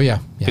Vics. Oh yeah.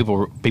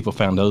 People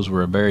found those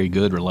were a very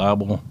good,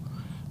 reliable,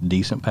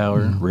 decent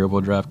power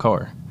rear-wheel drive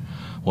car.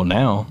 Well,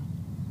 now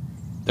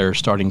they're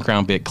starting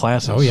Crown Vic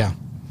classes. Oh yeah.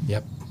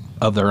 Yep.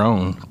 Of their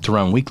own to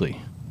run weekly,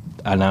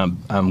 and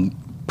I'm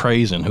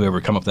praising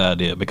whoever come up with that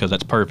idea because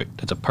that's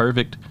perfect. It's a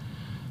perfect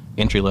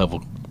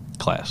entry-level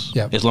class.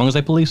 Yep. As long as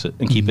they police it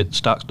and keep it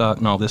stock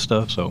and all this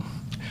stuff. So,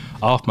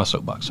 off my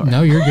soapbox. Sorry.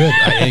 No, you're good.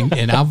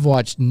 and I've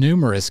watched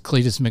numerous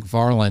Cletus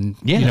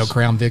McFarland,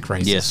 Crown Vic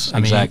races. Yes,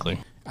 exactly.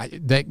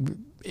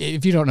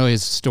 If you don't know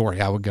his story,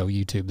 I would go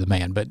YouTube the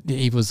man. But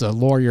he was a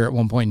lawyer at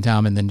one point in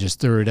time and then just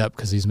threw it up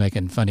because he's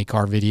making funny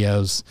car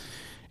videos.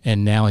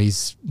 And now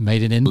he's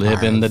made it in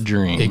living the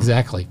dream.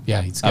 Exactly.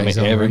 Yeah. He's got his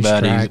own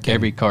racetrack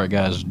every car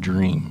guy's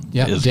dream.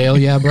 Yeah. Dale,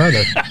 yeah,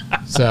 brother.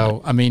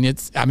 So,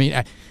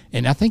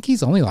 and I think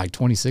he's only like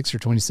 26 or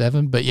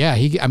 27. But yeah,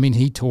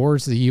 he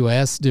tours the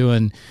U.S.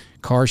 doing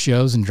car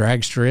shows and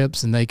drag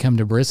strips. And they come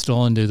to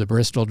Bristol and do the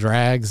Bristol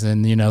drags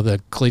and,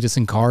 the Cletus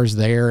and cars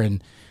there.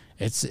 And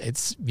it's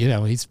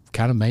he's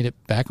kind of made it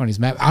back on his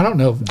map. I don't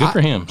know. Good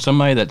for him.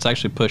 Somebody that's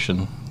actually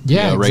pushing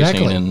exactly.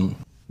 racing and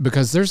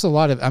because there's a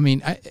lot of I'm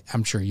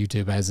sure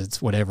YouTube has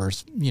its whatever,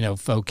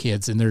 faux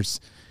kids, and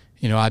there's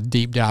I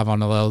deep dive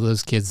on a lot of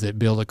those kids that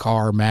build a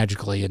car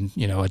magically in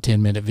a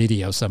 10-minute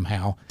video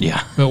somehow.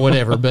 Yeah. But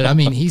whatever. But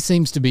he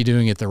seems to be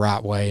doing it the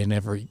right way, and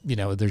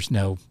there's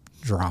no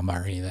drama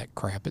or any of that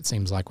crap, it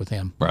seems like, with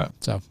him. Right.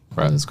 So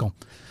that's cool.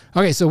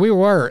 Okay, so we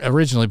were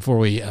originally, before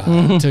we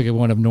took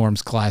one of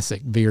Norm's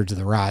classic veer to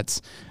the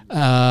rights. Who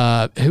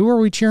are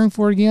we cheering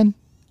for again?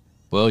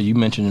 Well, you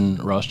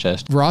mentioned Ross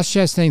Chastain. Ross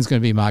Chastain's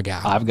going to be my guy.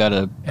 I've got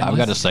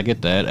to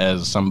second that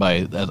as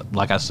somebody that,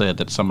 like I said,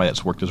 that's somebody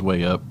that's worked his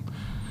way up,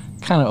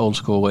 kind of old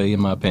school way, in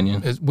my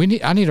opinion.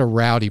 I need a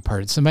rowdy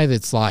person, somebody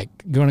that's like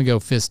going to go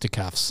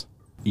fisticuffs.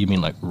 You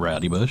mean like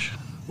Rowdy Bush?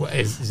 Well,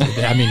 he's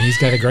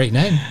got a great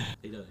name.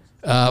 He does.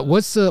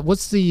 What's the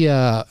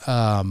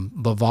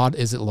Lovato?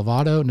 Is it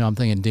Lovato? No, I'm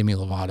thinking Demi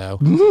Lovato.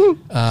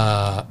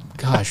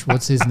 Gosh,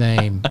 what's his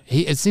name?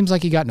 It seems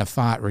like he got in a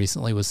fight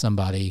recently with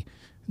somebody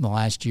in the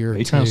last year. Are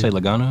you trying to say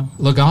Logano?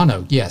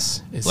 Logano,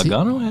 yes.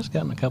 Logano has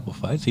gotten a couple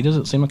fights. He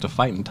doesn't seem like the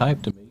fighting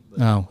type to me.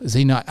 No, is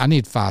he not? I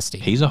need feisty.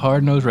 He's a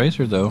hard-nosed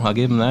racer, though. I'll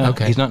give him that.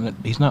 Okay.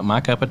 He's not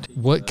my cup of tea.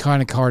 What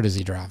kind of car does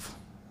he drive?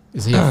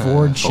 Is he a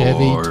Ford,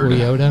 Chevy,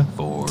 Toyota?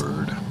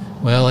 Ford.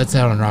 Well, it's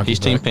out on Rocky. He's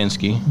Team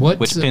Penske,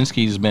 which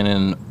Penske's been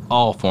in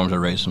all forms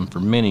of racing for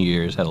many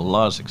years, had a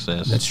lot of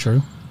success. That's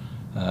true.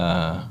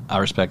 I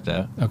respect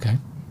that. Okay.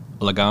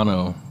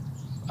 Logano,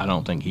 I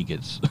don't think he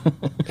gets.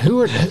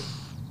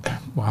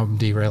 Well, I'm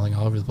derailing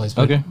all over the place.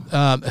 But, okay.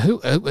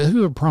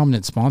 Who are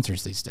prominent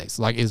sponsors these days?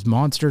 Like, is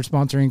Monster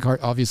sponsoring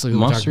cars? Obviously, we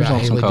talked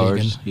about Haley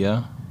cars. Deegan.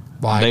 Yeah.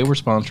 They were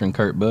sponsoring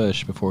Kurt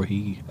Busch before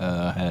he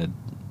had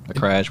a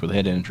crash with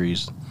head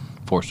injuries,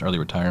 forced early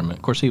retirement.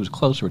 Of course, he was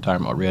close to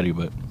retirement already,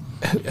 but.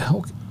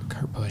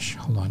 Kurt Busch.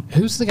 Hold on.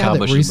 Who's the guy Kyle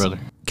Busch's brother?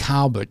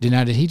 Kyle Busch.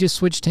 Did he just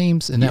switch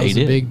teams? And that was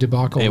a big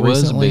debacle It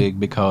recently? was big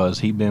because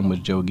he'd been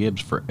with Joe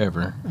Gibbs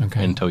forever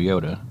in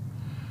Toyota.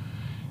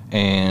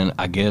 And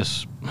I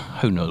guess,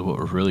 who knows what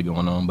was really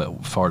going on, but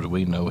as far as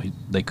we know,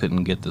 they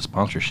couldn't get the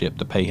sponsorship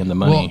to pay him the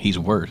money he's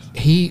worth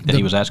he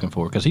was asking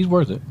for, because he's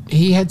worth it.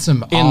 He had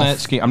some in that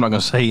scheme. I'm not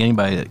going to say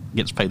anybody that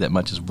gets paid that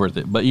much is worth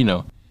it, but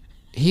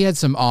He had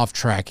some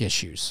off-track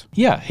issues.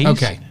 Yeah, he's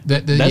Okay.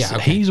 That's,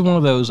 Okay. He's one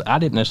of those I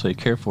didn't necessarily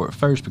care for at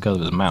first because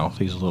of his mouth.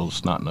 He's a little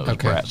snot-nosed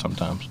Okay. brat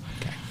sometimes.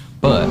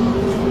 But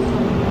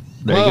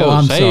there you Oh, go.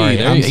 I'm Say, sorry.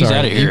 there I'm he's sorry.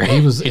 out of here.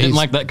 He didn't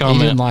like that comment.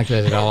 He didn't like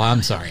that at all.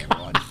 I'm sorry,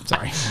 everyone.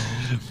 Sorry.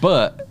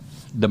 But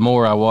the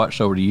more I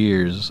watched over the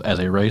years as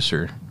a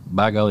racer,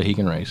 by golly, he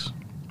can race.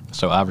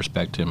 So I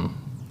respect him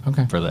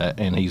Okay. for that,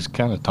 and he's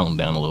kind of toned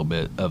down a little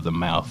bit of the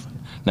mouth.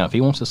 Now, if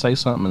he wants to say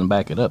something and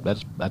back it up,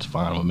 that's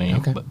fine with me.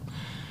 Okay. But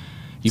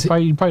you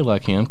probably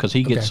like him because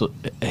he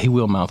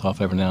will mouth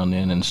off every now and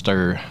then and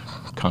stir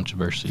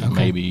controversy. Okay.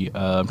 Maybe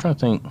I'm trying to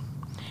think.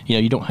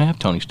 You don't have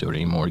Tony Stewart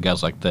anymore.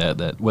 Guys like that.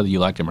 That whether you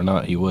liked him or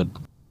not, he would.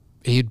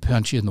 He'd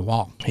punch you in the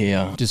wall.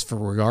 Yeah. Just for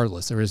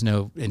regardless. There is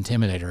no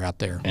intimidator out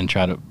there. And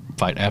try to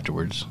fight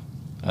afterwards.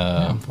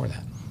 I'm for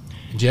that.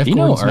 Jeff You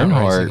know, Gordon's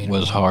not racing Earnhardt anymore.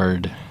 was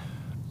hard.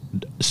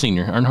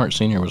 Earnhardt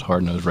Senior was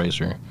hard nosed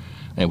racer,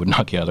 and would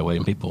knock you out of the way,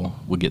 and people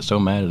would get so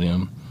mad at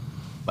him.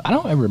 But I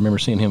don't ever remember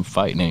seeing him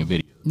fight in any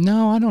video.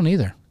 No, I don't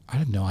either. I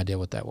have no idea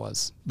what that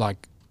was.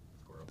 Like,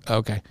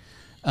 okay.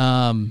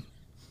 I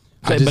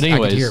But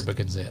anyways, could hear it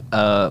because it.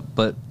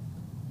 but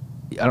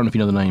I don't know if you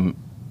know the name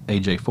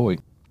AJ Foyt.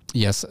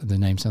 Yes, the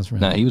name sounds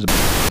familiar. Now he was a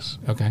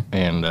badass, Okay.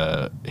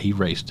 and he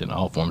raced in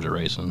all forms of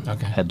racing.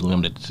 Okay. Had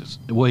limited.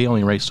 Well, he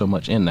only raced so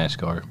much in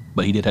NASCAR,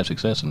 but he did have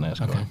success in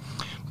NASCAR. Okay.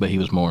 But he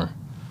was more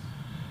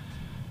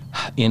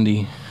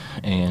Indy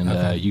and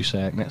Okay.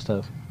 USAC and that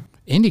stuff.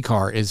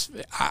 IndyCar is,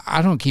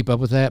 I don't keep up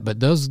with that, but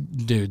those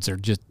dudes are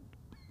just,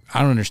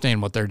 I don't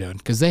understand what they're doing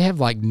because they have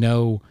like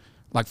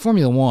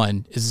Formula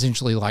One is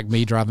essentially like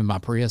me driving my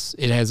Prius.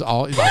 It has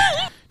all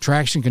like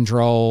traction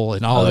control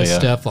and all Oh, this yeah.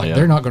 stuff. Like Yeah.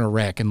 they're not going to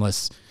wreck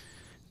unless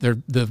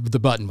the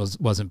button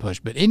wasn't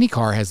pushed. But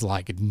IndyCar has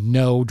like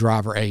no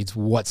driver aids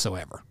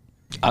whatsoever.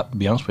 To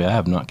be honest with you, I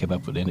have not kept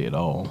up with Indy at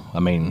all. I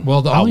mean,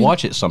 Well, I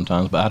watch it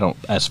sometimes, but I don't.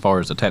 As far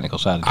as the technical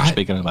side that you're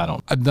speaking of, I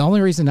don't. The only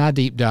reason I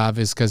deep dive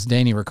is because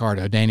Danny Rick,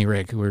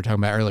 who we were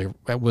talking about earlier,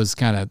 was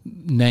kind of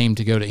named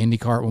to go to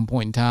IndyCar at one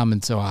point in time,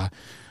 and so I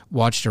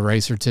watched a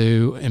race or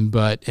two. And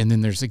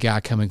then there's a guy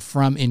coming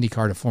from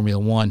IndyCar to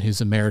Formula One who's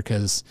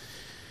America's.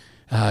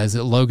 Is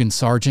it Logan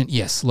Sargent?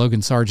 Yes,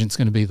 Logan Sargent's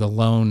going to be the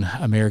lone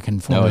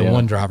American Formula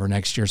One driver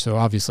next year. So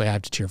obviously I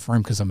have to cheer for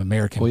him because I'm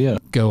American. Well, yeah.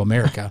 Go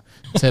America.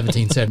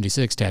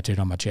 1776 tattooed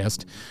on my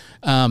chest.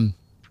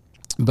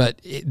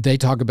 But they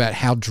talk about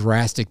how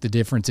drastic the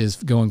difference is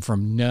going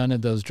from none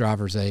of those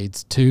driver's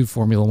aids to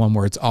Formula One,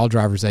 where it's all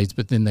driver's aids,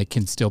 but then they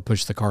can still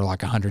push the car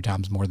like 100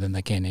 times more than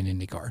they can in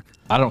IndyCar.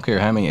 I don't care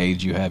how many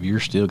aids you have.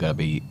 You're still got to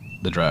be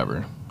the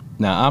driver.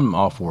 Now I'm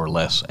all for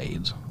less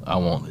aids. I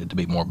want it to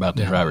be more about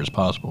the driver as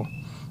possible,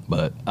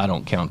 but I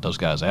don't count those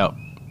guys out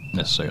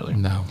necessarily.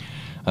 No.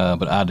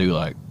 But I do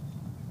like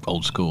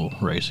old school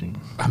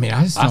racing. I mean,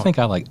 I think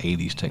I like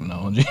 80s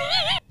technology.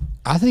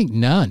 I think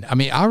none. I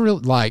mean, I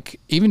really like,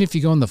 even if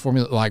you go in the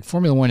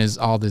Formula One is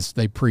all this,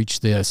 they preach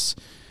this,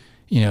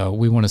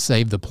 we want to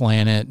save the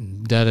planet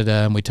and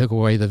and we took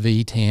away the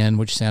V10,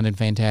 which sounded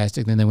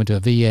fantastic. Then they went to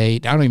a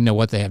V8. I don't even know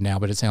what they have now,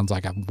 but it sounds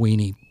like a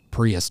weenie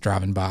Prius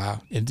driving by.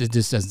 It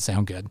just doesn't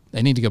sound good.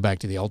 They need to go back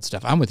to the old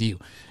stuff. I'm with you.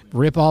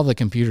 Rip all the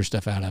computer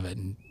stuff out of it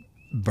and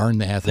burn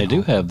the ethanol. They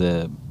do have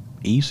the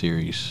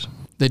E-Series.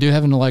 They do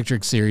have an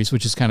electric series,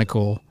 which is kind of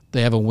cool.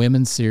 They have a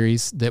women's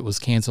series that was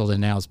canceled and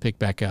now is picked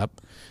back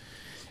up.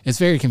 It's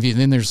very confusing.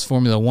 Then there's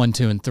Formula 1,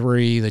 2, and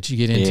 3 that you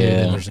get into. Yeah.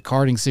 Then there's a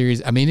karting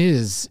series. I mean,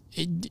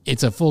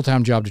 it's a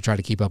full-time job to try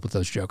to keep up with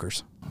those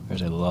jokers.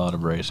 There's a lot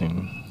of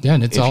racing. Yeah,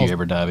 and it's if all you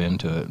ever dive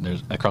into it,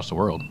 there's across the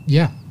world.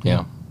 Yeah.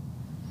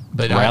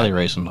 But rally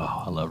racing,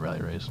 I love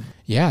rally racing.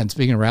 Yeah, and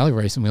speaking of rally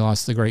racing, we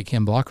lost the great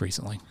Ken Block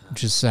recently,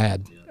 which is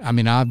sad. I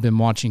mean, I've been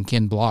watching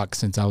Ken Block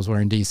since I was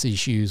wearing DC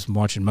shoes and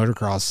watching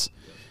motocross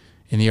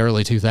in the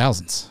early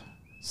 2000s.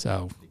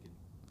 So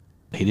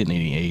he didn't need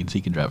any aids. He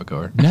could drive a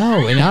car.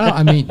 no,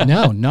 and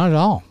no, not at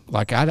all.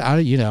 Like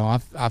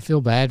I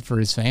feel bad for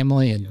his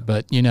family,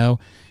 but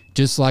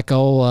just like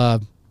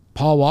old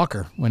Paul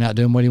Walker went out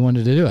doing what he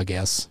wanted to do, I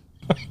guess.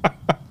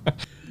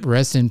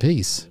 Rest in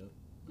peace.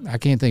 I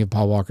can't think of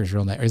Paul Walker's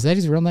real name. Is that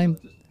his real name?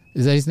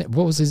 Is that his name?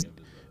 What was his?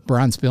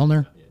 Brian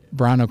Spillner?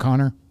 Brian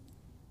O'Connor?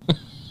 I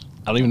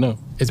don't even know.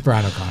 It's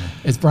Brian O'Connor.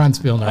 It's Brian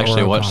Spillner. I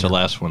actually or watched the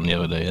O'Connor. last one the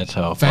other day. That's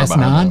how Fast far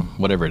behind I 9? am.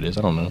 Whatever it is,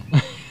 I don't know.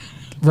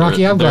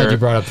 Rocky, I'm glad they're- you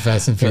brought up the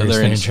Fast and Furious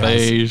they're in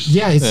franchise. space,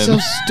 Yeah, it's so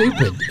and-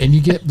 stupid. And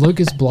you get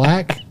Lucas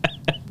Black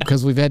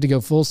because we've had to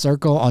go full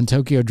circle on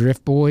Tokyo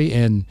Drift Boy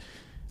and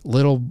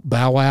Little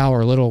Bow Wow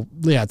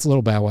it's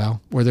Little Bow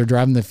Wow where they're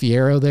driving the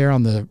Fiero there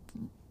on the,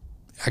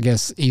 I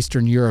guess,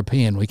 Eastern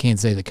European. We can't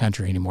say the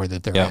country anymore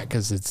that they're at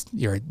because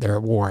they're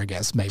at war, I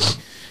guess, maybe.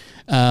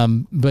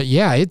 But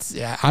yeah,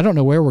 I don't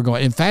know where we're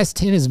going. And Fast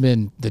 10 has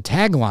been, the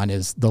tagline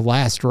is the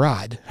last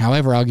ride.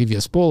 However, I'll give you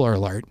a spoiler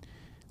alert.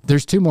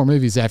 There's 2 more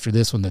movies after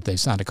this one that they've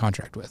signed a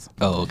contract with.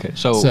 Oh, okay.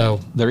 So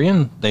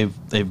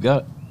they've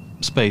got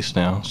space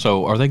now.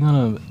 So are they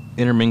going to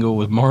intermingle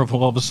with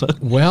Marvel all of a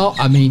sudden? Well,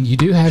 I mean, you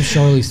do have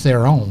Charlize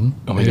Theron,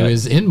 who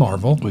is in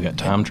Marvel. We got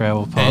time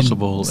travel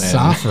possible. And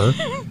Cypher.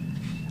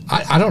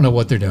 I don't know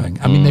what they're doing.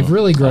 I mean, they've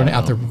really grown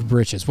out their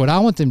britches. What I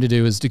want them to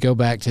do is to go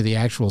back to the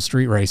actual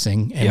street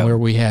racing and where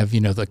we have,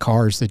 the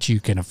cars that you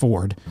can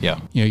afford. Yeah.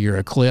 Your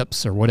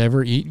Eclipse or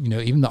whatever,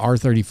 even the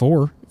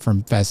R34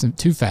 from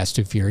Too Fast,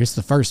 Too Furious,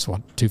 the first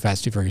one, Too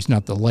Fast, Too Furious,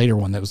 not the later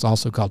one that was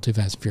also called Too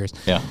Fast, Too Furious.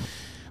 Yeah.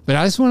 But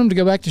I just want them to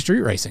go back to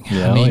street racing.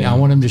 Yeah, I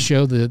want them to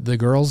show the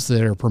girls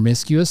that are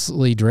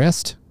promiscuously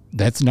dressed.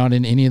 That's not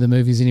in any of the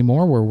movies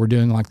anymore where we're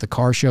doing like the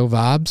car show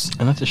vibes.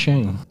 And that's a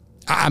shame.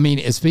 I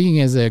mean, speaking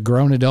as a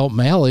grown adult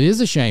male, it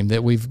is a shame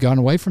that we've gone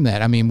away from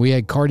that. I mean, we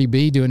had Cardi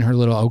B doing her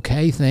little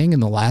okay thing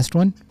in the last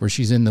one where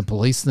she's in the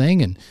police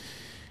thing and,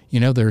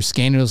 they're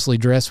scandalously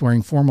dressed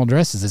wearing formal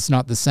dresses. It's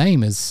not the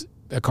same as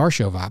a car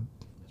show vibe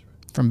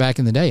from back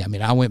in the day. I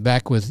mean, I went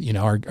back with,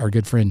 our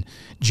good friend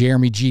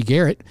Jeremy G.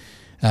 Garrett.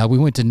 We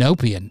went to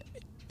Nopi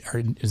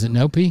is it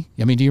Nopi?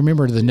 I mean, do you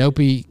remember the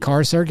Nopi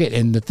car circuit?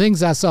 And the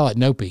things I saw at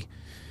Nopi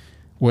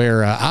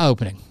were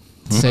eye-opening,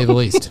 to say the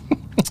least,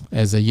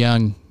 as a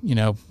young,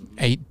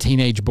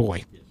 teenage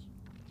boy.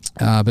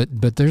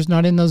 But there's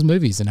not in those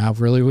movies, and I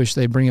really wish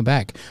they'd bring it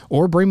back.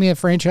 Or bring me a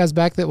franchise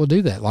back that will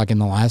do that. Like in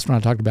the last one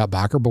I talked about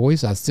Biker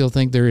Boys, I still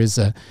think there is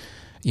a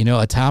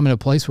time and a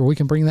place where we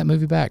can bring that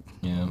movie back.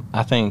 Yeah,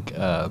 I think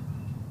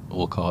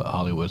we'll call it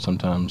Hollywood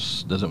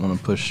sometimes doesn't want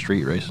to push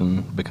street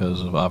racing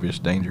because of obvious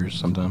dangers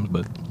sometimes,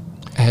 but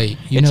hey,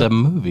 it's a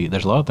movie.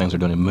 There's a lot of things they're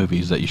doing in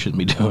movies that you shouldn't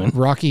be doing.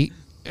 Rocky,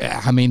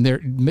 I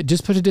mean,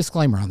 just put a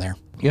disclaimer on there.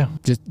 Yeah.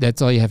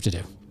 That's all you have to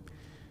do.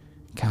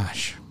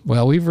 Gosh.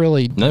 Well, we've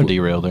really... No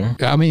derail there.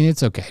 I mean,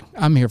 it's okay.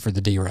 I'm here for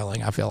the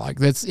derailing, I feel like.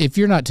 If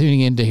you're not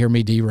tuning in to hear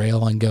me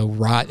derail and go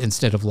right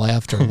instead of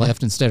left or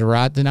left instead of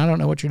right, then I don't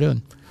know what you're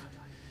doing.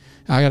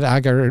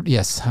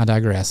 Yes, I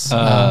digress.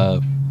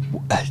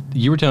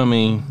 You were telling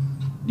me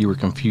you were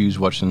confused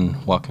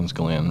watching Watkins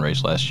Glen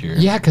race last year.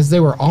 Yeah, because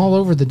they were all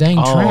over the dang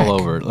track. All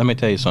over. Let me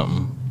tell you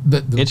something.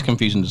 It's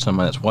confusing to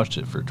somebody that's watched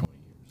it for 20 years.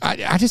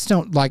 I just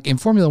don't like in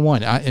Formula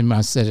One.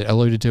 I said it,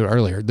 alluded to it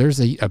earlier. There's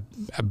a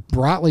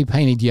brightly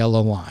painted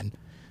yellow line,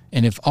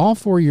 and if all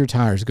four of your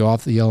tires go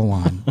off the yellow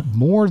line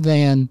more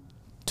than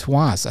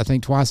twice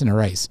in a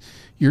race,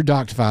 you're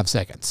docked 5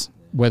 seconds.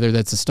 Whether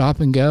that's a stop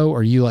and go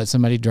or you let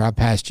somebody drive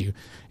past you,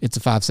 it's a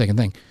 5-second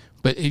thing.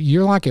 But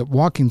you're like at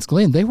Watkins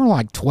Glen, they were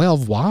like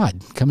 12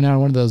 wide coming out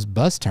of one of those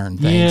bus turn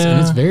things, and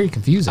it's very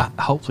confusing.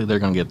 Hopefully they're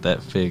going to get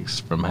that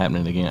fixed from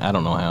happening again. I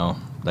don't know how.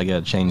 They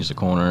got to change the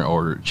corner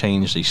or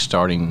change the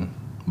starting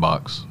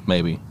box,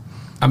 maybe.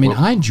 I mean,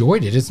 I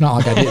enjoyed it. It's not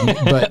like I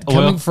didn't. But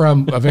coming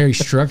from a very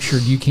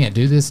structured, you can't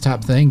do this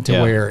type thing to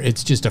where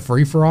it's just a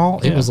free-for-all,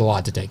 it was a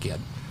lot to take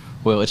in.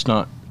 Well, it's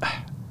not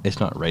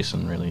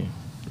racing, really,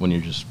 when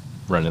you're just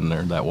running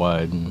there that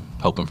wide and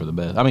hoping for the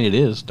best. I mean, it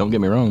is. Don't get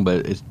me wrong,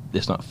 but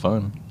it's not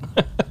fun.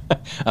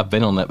 I've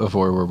been on that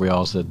before where we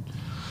all said,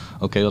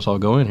 okay, let's all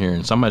go in here,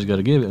 and somebody's got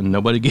to give it, and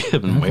nobody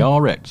gave, and we all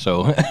wrecked.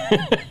 So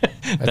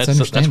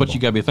that's what you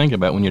got to be thinking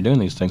about when you're doing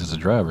these things as a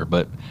driver.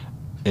 But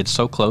it's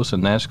so close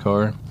in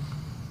NASCAR.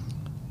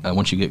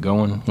 Once you get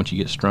going, once you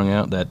get strung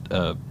out, that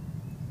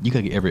you got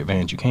to get every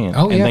advantage you can.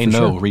 Oh, and they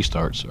know sure.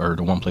 Restarts are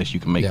the one place you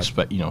can make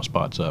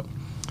spots up.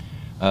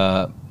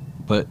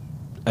 But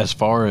as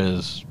far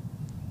as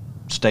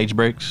stage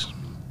breaks.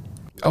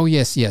 Oh,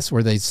 yes,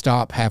 where they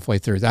stop halfway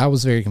through. I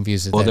was very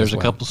confused at that. Well, there's a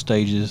couple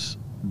stages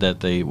that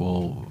they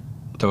will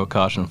throw a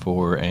caution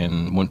for,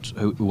 and once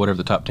whatever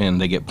the top 10,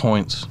 they get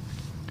points.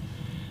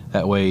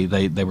 That way,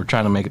 they were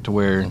trying to make it to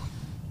where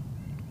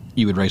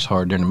you would race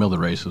hard during the middle of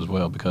the race as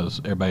well, because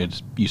everybody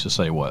used to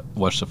say,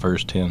 watch the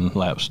first 10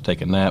 laps,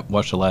 take a nap,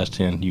 watch the last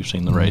 10, you've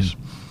seen the race.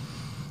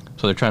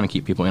 So they're trying to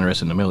keep people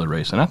interested in the middle of the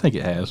race, and I think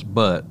it has,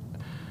 but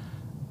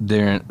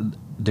they're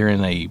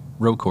in a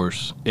road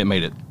course, it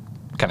made it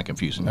kind of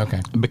confusing. Okay.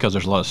 Because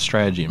there's a lot of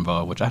strategy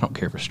involved, which I don't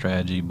care for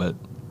strategy, but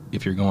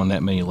if you're going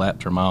that many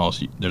laps or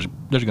miles, there's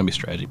going to be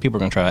strategy. People are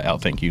going to try to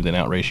outthink you, then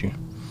outrace you.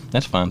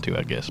 That's fine too,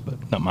 I guess,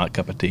 but not my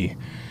cup of tea.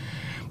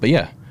 But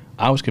yeah,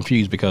 I was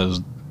confused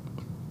because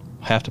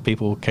half the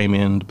people came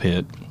in the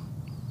pit.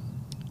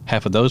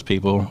 Half of those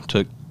people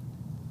took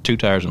 2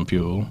 tires and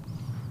fuel.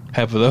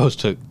 Half of those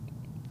took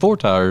 4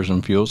 tires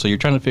and fuel. So you're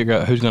trying to figure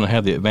out who's going to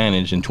have the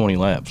advantage in 20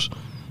 laps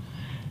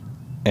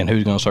and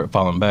who's going to start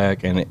falling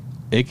back. And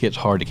it gets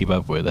hard to keep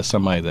up with. That's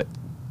somebody that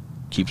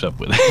keeps up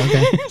with it.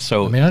 Okay.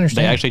 So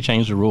they actually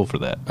changed the rule for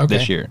that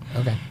this year.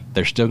 Okay.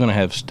 They're still going to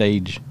have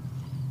stage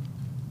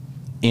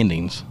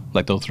endings.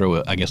 Like they'll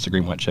throw I guess the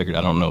green, white, checkered.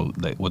 I don't know.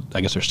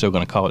 I guess they're still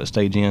going to call it a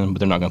stage end, but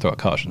they're not going to throw a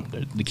caution.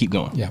 They keep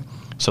going. Yeah.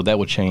 So that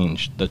would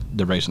change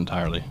the race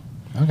entirely.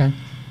 Okay.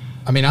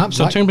 I mean,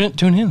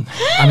 tune in.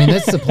 I mean,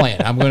 that's the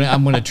plan. I'm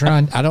gonna try.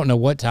 And, I don't know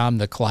what time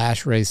the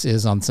Clash race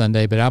is on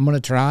Sunday, but I'm gonna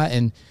try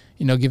and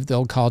give it the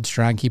old college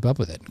try and keep up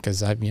with it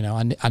because I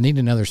need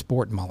another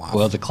sport in my life.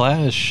 Well, the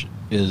Clash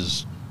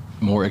is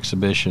more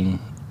exhibition.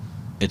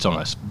 It's on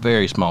a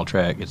very small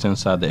track. It's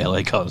inside the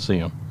LA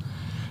Coliseum,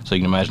 so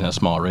you can imagine how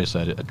small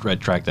a red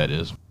track that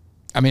is.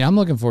 I mean, I'm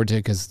looking forward to it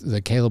because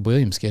the Caleb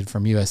Williams kid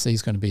from USC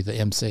is going to be the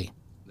MC.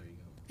 There you go.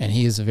 And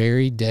he is a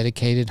very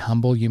dedicated,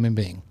 humble human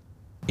being.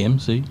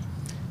 MC?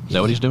 Is that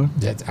what he's doing?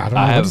 I don't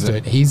know what he's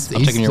doing. He's the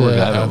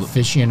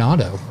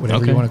aficionado,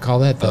 whatever you want to call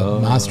that,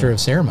 the master of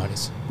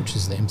ceremonies, which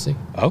is the MC.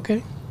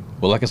 Okay.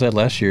 Well, like I said,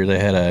 last year they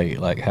had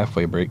a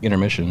halfway break,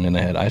 intermission, and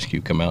they had Ice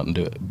Cube come out and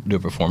do a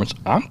performance.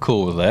 I'm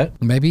cool with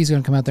that. Maybe he's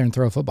going to come out there and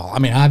throw a football. I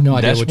mean, I have no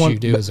idea what you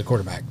do as a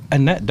quarterback.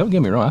 And don't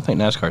get me wrong, I think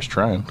NASCAR's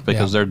trying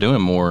because they're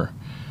doing more.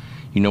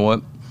 You know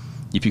what?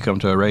 If you come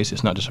to a race,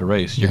 it's not just a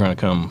race. You're going to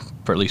come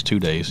for at least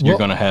 2 days. You're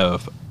going to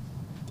have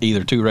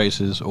either 2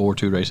 races or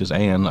 2 races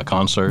and a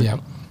concert.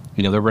 Yep.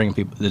 You know, they're bringing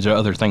people. There's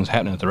other things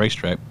happening at the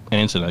racetrack,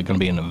 and it's going to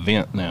be an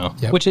event now,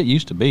 which it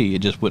used to be. It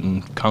just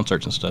wasn't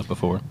concerts and stuff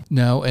before.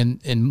 No,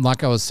 and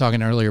like I was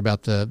talking earlier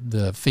about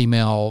the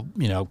female,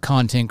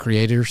 content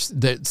creators,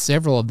 that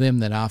several of them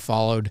that I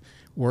followed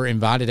were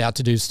invited out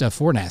to do stuff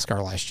for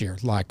NASCAR last year.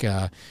 Like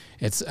I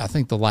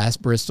think the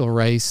last Bristol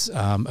race,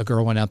 a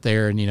girl went out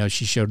there and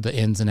she showed the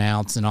ins and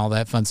outs and all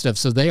that fun stuff.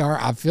 So they are,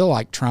 I feel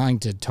like, trying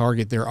to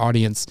target their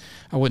audience.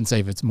 I wouldn't say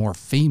if it's more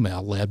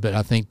female led, but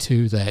I think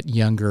to that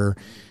younger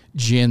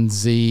Gen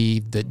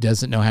Z that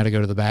doesn't know how to go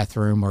to the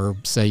bathroom or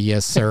say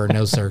yes sir or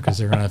no sir because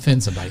they're going to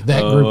offend somebody.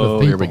 That group of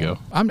people. Here we go.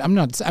 I'm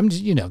not.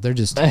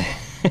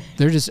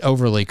 They're just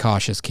overly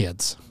cautious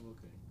kids.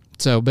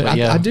 So, but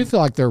I do feel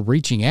like they're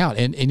reaching out,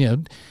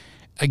 and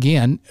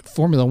again,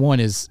 Formula One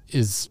is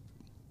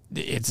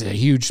it's a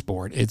huge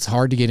sport. It's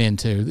hard to get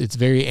into. It's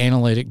very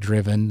analytic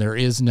driven. There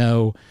is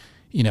no.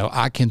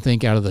 I can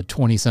think out of the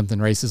 20-something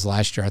races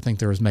last year, I think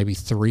there was maybe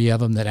 3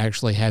 of them that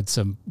actually had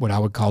some what I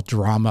would call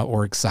drama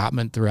or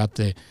excitement throughout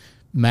the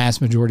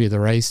mass majority of the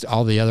race.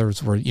 All the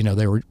others were,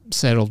 they were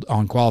settled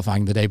on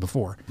qualifying the day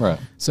before. Right.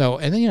 So,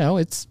 and then,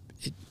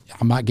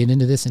 I might get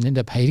into this and end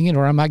up hating it,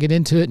 or I might get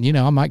into it and,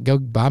 I might go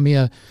buy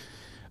me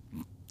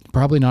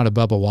probably not a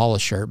Bubba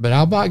Wallace shirt, but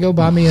I'll go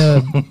buy me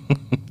a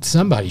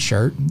somebody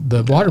shirt,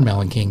 the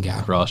Watermelon King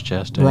guy. Ross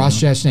Chastain. Ross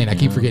Chastain. I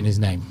keep forgetting his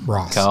name.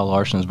 Ross. Kyle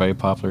Larson's very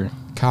popular.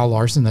 Kyle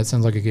Larson, that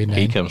sounds like a good name.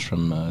 He comes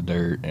from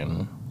dirt,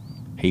 and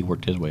he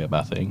worked his way up,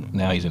 I think.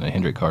 Now he's in a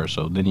Hendrick car,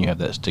 so then you have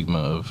that stigma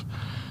of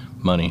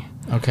money.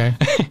 Okay.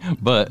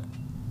 But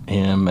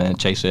him and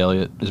Chase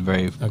Elliott is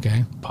very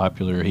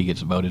popular. He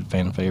gets voted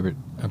fan favorite.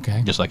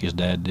 Okay. Just like his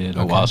dad did.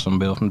 Okay.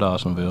 Watsonville from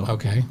Dawsonville.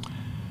 Okay.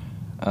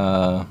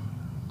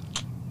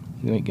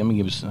 Give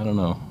me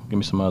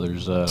some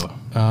others.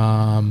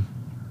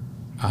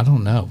 I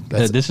don't know.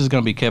 This is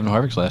going to be Kevin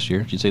Harvick's last year.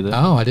 Did you see that?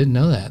 Oh, I didn't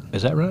know that.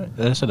 Is that right?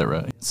 I said that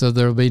right. So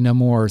there will be no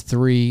more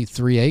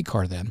 3.8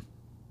 car then.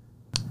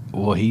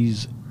 Well,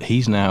 he's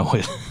now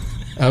with.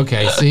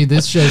 Okay, see,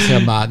 this shows how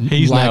my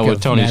he's now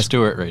with Tony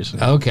Stewart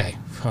racing. Okay.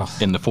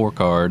 In the 4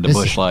 car, the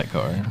Busch Light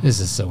car.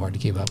 This is so hard to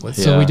keep up with.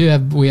 Yeah. So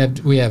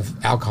we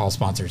have alcohol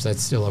sponsors.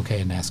 That's still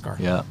okay in NASCAR.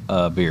 Yeah,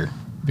 beer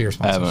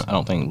sponsors. I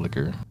don't think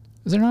liquor.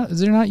 Is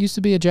there not used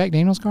to be a Jack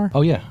Daniels car?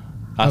 Oh yeah.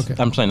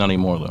 I'm saying not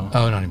anymore though.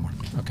 Oh, not anymore.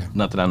 Okay.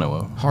 Not that I know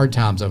of. Hard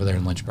times over there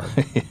in Lynchburg.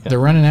 Yeah. They're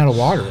running out of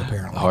water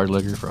apparently. Hard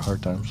liquor for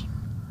hard times.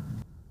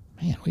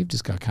 Man, we've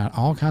just got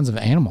all kinds of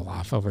animal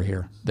life over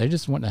here. They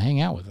just want to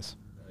hang out with us.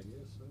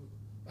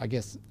 I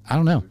guess I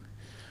don't know.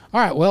 All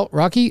right, well,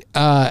 Rocky,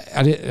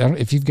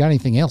 if you've got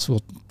anything else,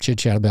 we'll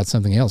chit-chat about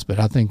something else. But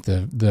I think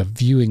the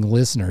viewing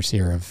listeners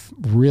here have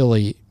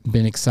really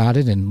been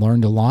excited and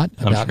learned a lot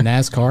about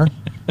NASCAR,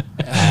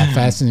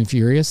 Fast and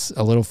Furious,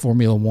 a little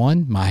Formula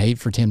One, my hate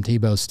for Tim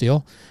Tebow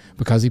still,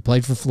 because he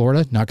played for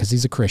Florida, not because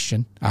he's a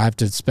Christian. I have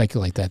to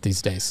speculate that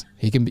these days.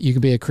 You can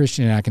be a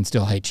Christian and I can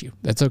still hate you.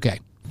 That's okay.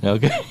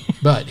 Okay.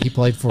 But he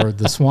played for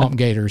the Swamp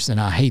Gators,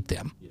 and I hate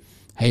them.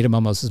 Hate them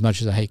almost as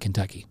much as I hate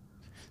Kentucky.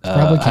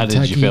 How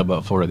did you feel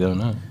about Florida the other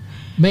night?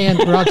 Man,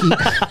 Rocky,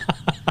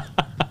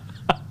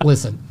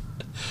 listen.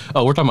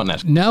 Oh, we're talking about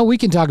NASCAR. No, we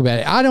can talk about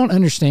it. I don't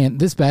understand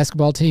this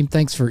basketball team.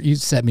 Thanks for you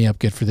set me up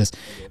good for this.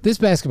 This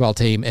basketball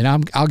team, and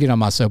I'll get on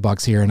my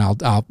soapbox here, and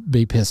I'll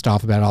be pissed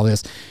off about all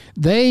this.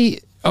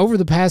 Over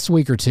the past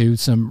week or two,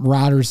 some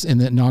riders in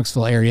the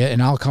Knoxville area,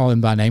 and I'll call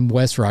him by name,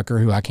 Wes Rucker,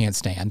 who I can't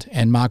stand,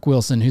 and Mike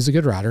Wilson, who's a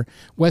good rider.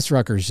 Wes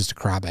Rucker is just a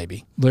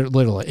crybaby.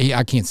 Literally,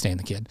 I can't stand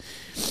the kid.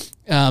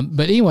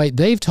 But anyway,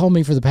 they've told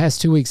me for the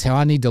past 2 weeks how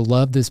I need to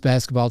love this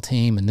basketball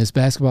team, and this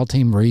basketball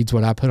team reads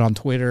what I put on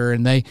Twitter,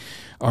 and they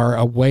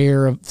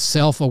are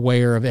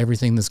self-aware of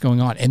everything that's going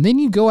on. And then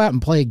you go out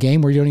and play a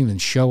game where you don't even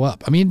show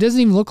up. I mean, it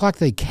doesn't even look like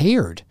they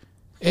cared.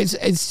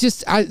 It's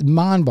just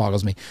mind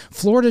boggles me.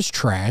 Florida's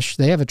trash.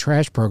 They have a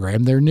trash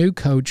program. Their new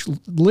coach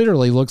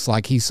literally looks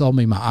like he sold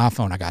me my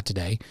iPhone I got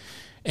today,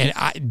 and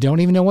I don't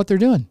even know what they're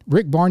doing.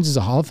 Rick Barnes is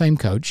a Hall of Fame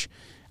coach.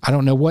 I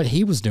don't know what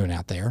he was doing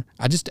out there.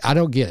 I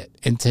don't get it.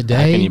 And today,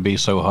 how can you be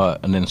so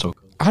hot and then so?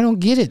 I don't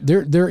get it.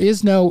 There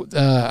is no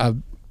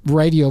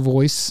radio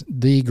voice.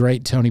 The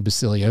great Tony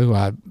Basilio, who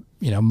I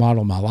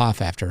model my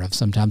life after, I've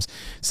sometimes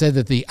said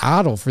that the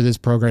idol for this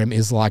program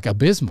is like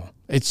abysmal.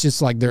 It's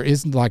just like there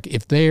isn't, like,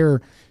 if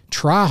their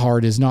try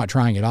hard is not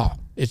trying at all.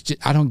 It's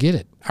just, I don't get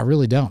it. I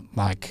really don't.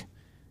 Like,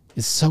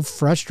 it's so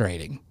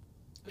frustrating.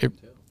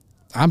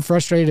 I'm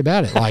frustrated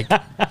about it. Like,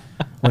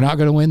 we're not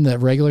going to win the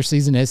regular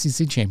season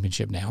SEC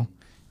championship now.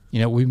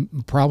 We're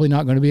probably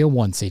not going to be a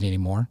 1 seed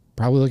anymore.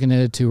 Probably looking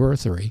at a 2 or a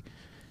 3.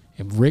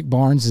 Rick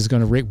Barnes is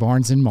going to Rick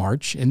Barnes in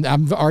March, and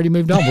I've already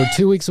moved on. We're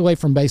 2 weeks away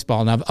from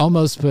baseball, and I've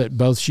almost put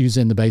both shoes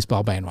in the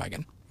baseball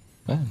bandwagon.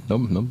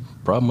 No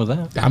problem with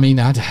that. I mean,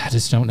 I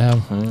just don't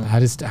know. I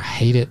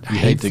hate it. I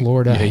hate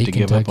Florida. You hate I hate to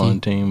Kentucky. give up on a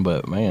team,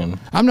 but man,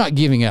 I'm not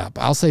giving up.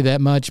 I'll say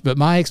that much. But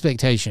my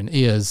expectation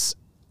is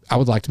I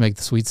would like to make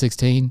the Sweet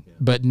 16.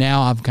 But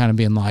now I'm kind of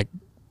being like,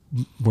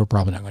 we're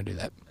probably not going to do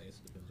that.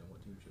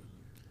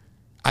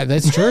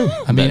 That's true.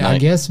 I mean, I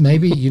guess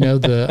maybe,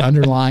 the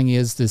underlying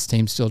is this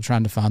team's still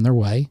trying to find their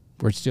way.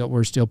 We're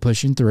still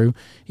pushing through,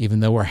 even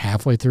though we're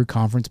halfway through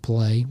conference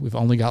play. We've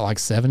only got like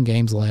 7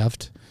 games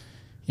left.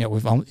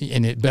 We've only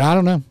in it, but I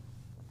don't know.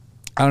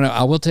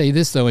 I will tell you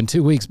this though: in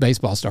 2 weeks,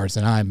 baseball starts,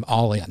 and I'm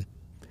all in.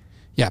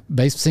 Yeah,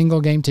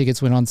 single game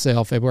tickets went on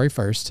sale February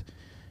 1st.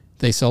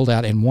 They sold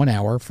out in 1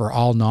 hour for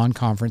all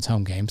non-conference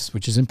home games,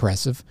 which is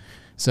impressive.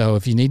 So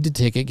if you need a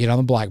ticket, get on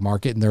the black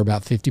market, and they're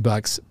about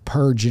 $50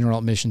 per general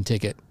admission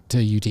ticket to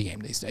a UT game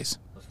these days.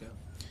 Let's go.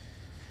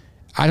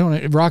 I don't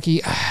know,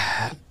 Rocky.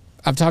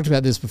 I've talked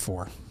about this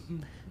before.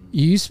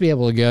 You used to be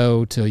able to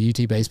go to a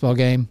UT baseball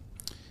game,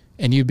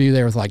 and you'd be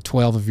there with like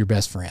 12 of your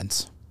best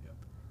friends,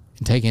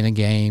 and take in a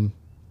game,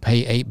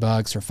 pay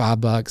 $8 or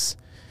 $5.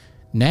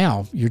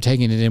 Now you're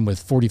taking it in with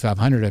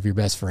 4,500 of your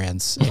best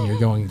friends, and you're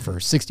going for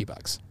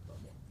 $60.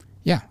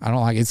 Yeah, I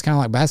don't like it. It's kind of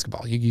like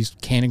basketball. You use a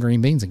can of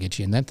green beans and get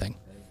you in that thing.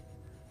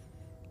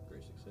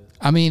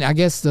 I mean, I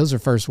guess those are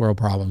first world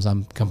problems.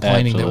 I'm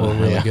complaining that we're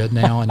really good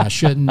now, and I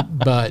shouldn't,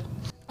 but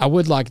I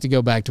would like to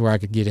go back to where I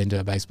could get into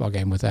a baseball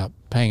game without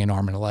paying an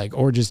arm and a leg,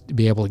 or just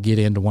be able to get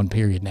into one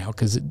period now,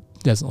 because it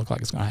doesn't look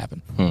like it's going to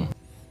happen.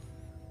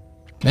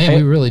 Man,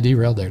 we really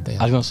derailed there,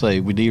 Dan. I was going to say,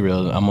 we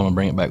derailed. I'm going to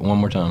bring it back one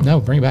more time. No,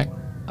 bring it back.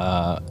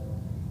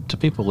 To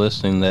people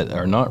listening that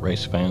are not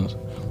race fans,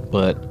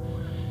 but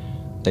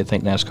they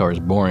think NASCAR is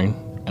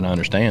boring, and I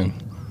understand,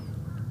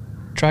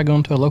 try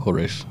going to a local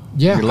race.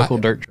 Yeah. Your local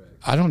dirt track.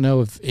 I don't know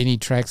if any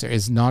tracks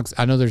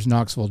I know there's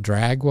Knoxville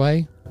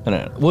Dragway.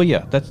 Well,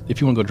 yeah, that's if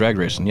you want to go drag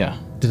racing, yeah.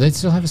 Do they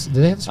still have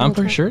do they have a I'm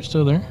pretty sure it's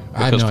still there.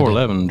 Because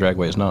 411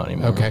 Dragway is not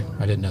anymore. Okay,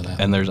 I didn't know that.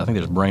 And I think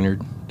there's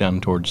Brainerd down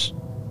towards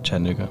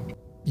Chattanooga.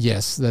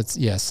 Yes,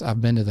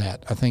 I've been to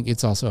that. I think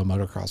it's also a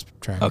motocross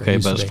track. Okay,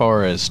 but as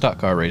far as stock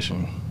car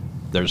racing,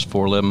 there's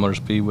 411 Motor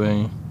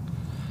Speedway,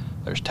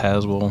 there's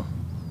Tazewell,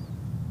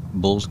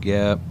 Bulls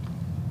Gap,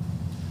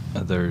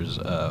 there's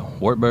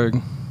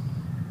Wartburg.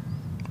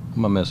 What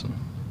am I missing?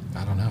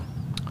 I don't know.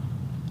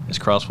 It's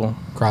Crossville.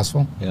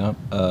 Crossville?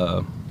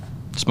 Yeah.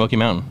 Smoky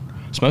Mountain.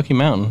 Smoky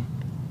Mountain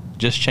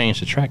just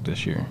changed the track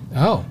this year.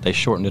 Oh. They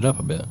shortened it up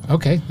a bit.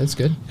 Okay, that's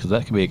good. Because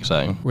that could be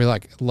exciting. We're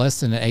like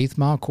less than an eighth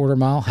mile, quarter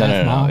mile,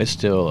 half mile? No. It's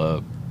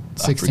still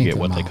I forget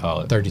what they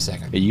call it.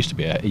 30-second. It used to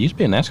be a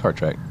NASCAR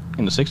track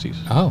in the 60s.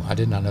 Oh, I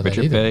did not know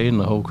Richard that either. Petty and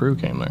the whole crew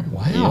came there.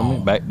 Wow. You know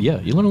what I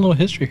mean? You learn a little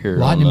history here.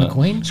 Lightning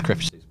McQueen?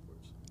 Scruffy City.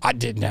 I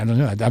didn't. I don't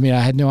know. I mean, I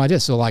had no idea.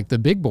 So, like the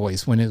big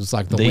boys, when it was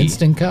like the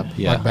Winston Cup,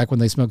 like back when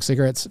they smoked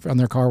cigarettes on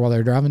their car while they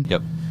were driving.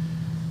 Yep.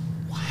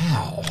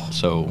 Wow.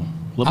 So,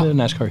 a little bit of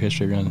NASCAR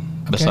history around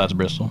besides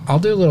Bristol. I'll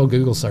do a little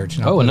Google search.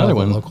 And I'll put another all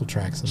the one. Local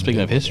tracks.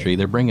 Speaking of history,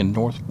 they're bringing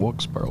North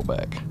Wilkesboro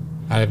back.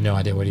 I have no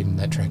idea what even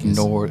that track is.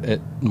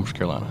 North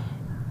Carolina.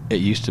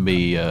 It used to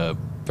be a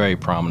very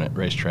prominent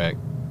racetrack.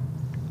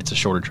 It's a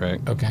shorter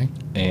track. Okay.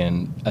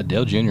 And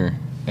Dale Jr.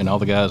 and all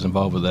the guys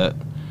involved with that,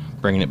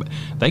 bringing it back.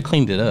 They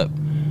cleaned it up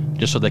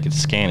just so they could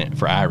scan it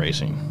for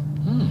iRacing.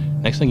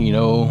 Next thing you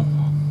know,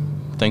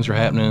 things are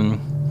happening.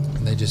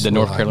 And they just the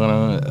North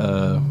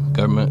Carolina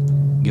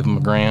government give them a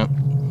grant.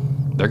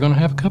 They're going to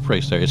have a cup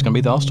race there. It's going to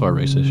be the All-Star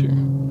race this year.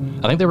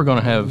 I think they were going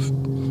to have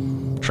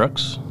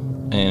trucks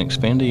and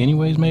Xfinity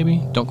anyways,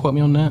 maybe. Don't quote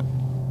me on that.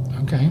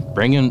 Okay.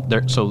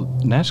 So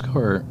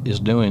NASCAR is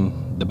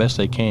doing the best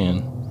they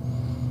can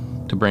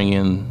to bring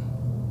in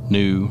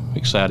new,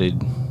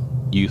 excited,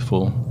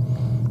 youthful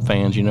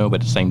fans, but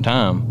at the same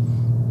time,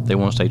 they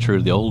want to stay true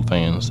to the old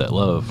fans that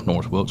love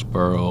North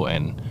Wilkesboro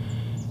and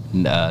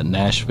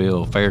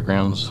Nashville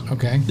Fairgrounds.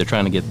 Okay. They're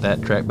trying to get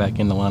that track back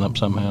in the lineup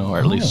somehow, or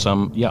at least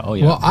some. Yeah. Oh,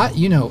 yeah.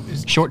 Well,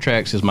 short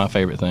tracks is my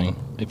favorite thing,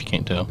 if you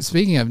can't tell.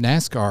 Speaking of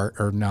NASCAR,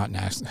 or not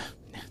NASCAR,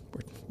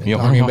 we're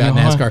talking about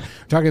NASCAR.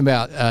 We're talking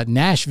about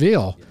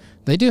Nashville.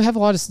 They do have a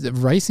lot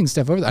of racing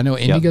stuff over there. I know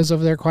Indy goes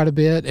over there quite a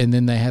bit, and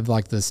then they have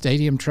like the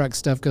stadium truck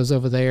stuff goes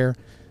over there.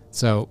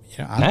 So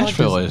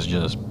Nashville is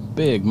just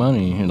big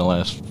money in the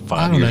last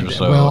 5 years or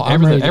so. Well,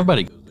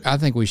 everybody. I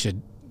think we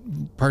should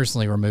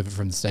personally remove it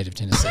from the state of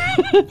Tennessee,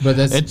 but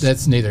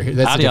that's neither here.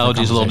 That's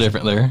ideology is a little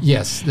different there.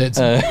 Yes, that's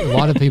a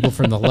lot of people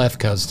from the left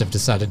coast have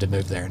decided to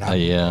move there.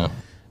 And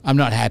I'm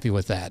not happy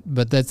with that,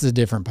 but that's a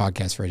different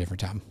podcast for a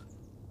different time.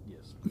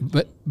 Yes,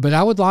 but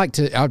I would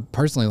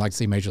personally like to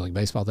see Major League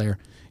Baseball there.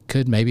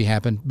 Could maybe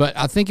happen, but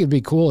I think it'd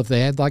be cool if they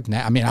had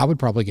I would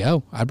probably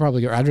go. I'd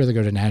rather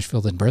go to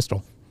Nashville than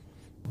Bristol.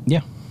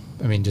 Yeah.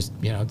 I mean, just,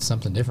 it's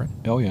something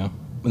different. Oh, yeah.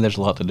 And there's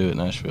a lot to do at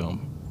Nashville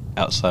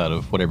outside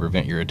of whatever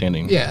event you're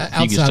attending.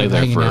 Yeah, you can stay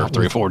there for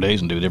 3 or 4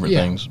 days and do different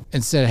things.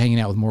 Instead of hanging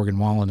out with Morgan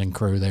Wallen and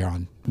crew there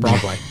on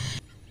Broadway,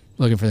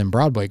 looking for them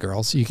Broadway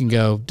girls, you can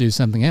go do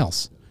something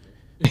else.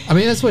 I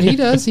mean, that's what he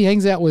does. He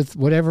hangs out with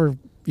whatever,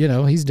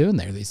 he's doing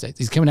there these days.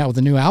 He's coming out with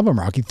a new album,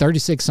 Rocky,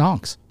 36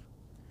 songs.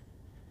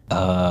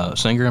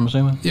 Singer, I'm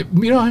assuming.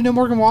 You don't know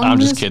Morgan Wallen? I'm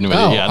just kidding with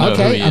you. Yeah, I know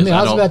who he is.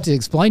 I was about to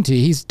explain to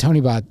you. He's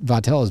Tony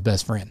Vitello's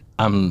best friend.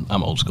 I'm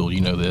old school.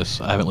 You know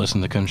this. I haven't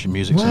listened to country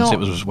music since it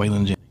was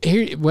Waylon Jennings.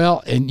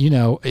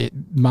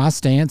 My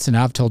stance, and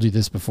I've told you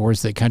this before,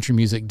 is that country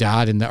music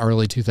died in the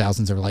early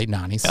 2000s or late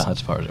 90s. Yeah,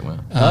 as far as it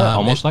went.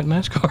 Almost like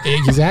NASCAR.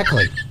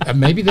 Exactly.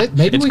 Maybe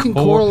we can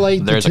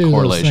correlate the two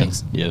of those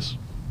things. Yes.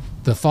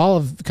 The fall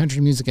of country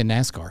music and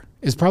NASCAR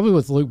is probably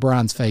with Luke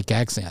Bryan's fake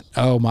accent.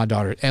 Oh, my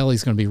daughter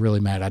Ellie's going to be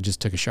really mad. I just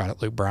took a shot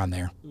at Luke Bryan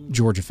there,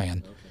 Georgia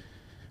fan. Okay.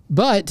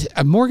 But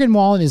Morgan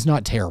Wallen is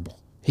not terrible.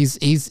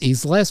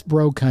 He's less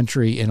bro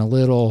country and a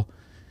little.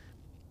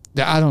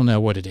 I don't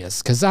know what it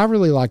is, because I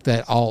really like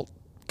that alt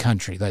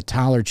country, that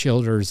Tyler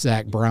Childers,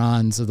 Zach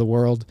Bryan's of the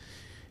world.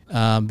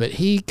 But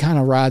he kind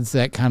of rides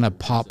that kind of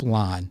pop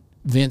line.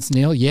 Vince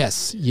Neil,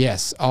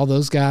 yes. All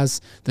those guys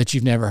that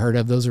you've never heard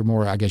of, those are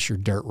more, I guess, your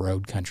dirt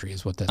road country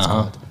is what that's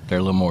called. They're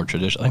a little more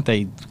traditional. I think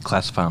they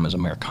classify them as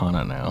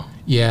Americana now.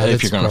 Yeah,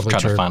 if you're going to try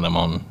to find them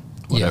on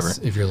whatever. Yes,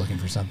 if you're looking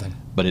for something.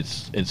 But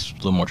it's a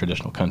little more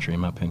traditional country,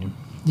 in my opinion.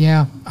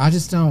 Yeah, I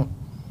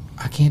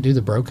can't do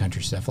the bro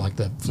country stuff like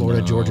the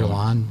Florida Georgia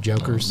Line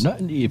Jokers. No,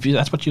 if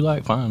that's what you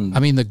like, fine. I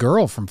mean, the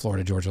girl from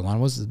Florida Georgia Line,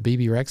 was it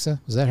BB Rexa?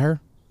 Was that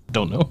her?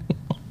 Don't know.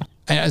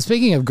 And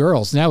speaking of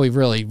girls, now we've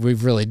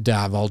really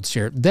divulged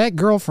here. That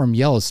girl from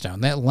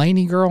Yellowstone, that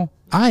Lainey girl,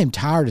 I am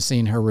tired of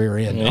seeing her rear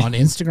end on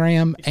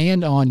Instagram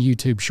and on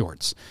YouTube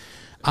Shorts.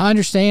 I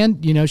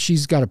understand,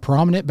 she's got a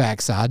prominent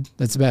backside.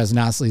 That's about as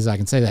nicely as I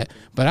can say that.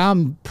 But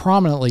I'm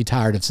prominently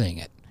tired of seeing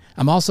it.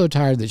 I'm also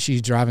tired that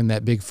she's driving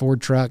that big Ford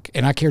truck,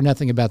 and I care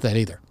nothing about that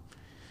either.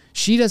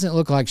 She doesn't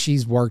look like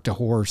she's worked a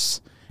horse,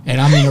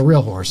 and I mean a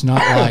real horse, not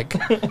like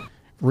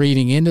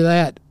reading into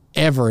that,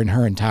 ever in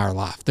her entire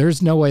life.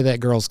 There's no way that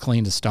girl's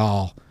cleaned a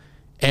stall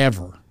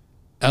ever,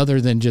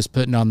 other than just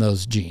putting on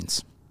those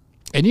jeans.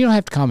 And you don't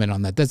have to comment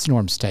on that. That's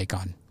Norm's take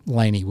on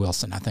Lainey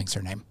Wilson, I think's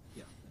her name.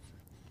 Yeah.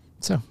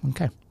 So,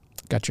 okay.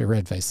 Got your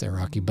red face there,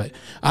 Rocky. But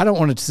I don't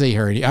want to see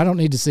her. I don't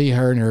need to see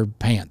her in her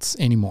pants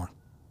anymore.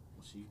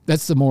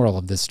 That's the moral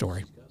of this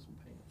story.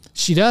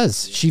 She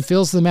does. She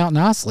fills them out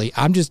nicely.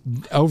 I'm just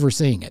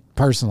overseeing it,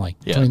 personally,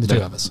 between the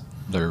two of us.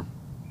 They're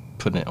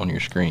putting it on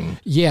your screen.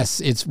 Yes,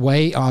 it's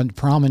way on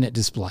prominent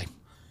display.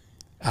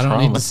 I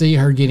don't need to see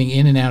her getting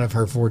in and out of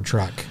her Ford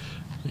truck.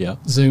 Yeah.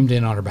 Zoomed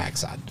in on her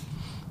backside.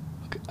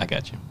 Okay, I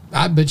got you.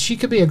 But she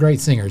could be a great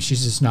singer.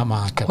 She's just not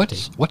my cup of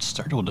tea. What's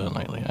Sturgill done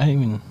lately?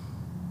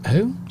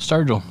 Who?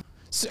 Sturgill.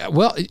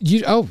 Well,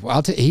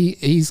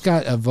 he's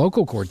got a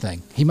vocal cord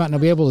thing. He might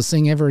not be able to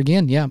sing ever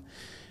again. Yeah.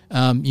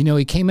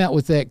 He came out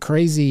with that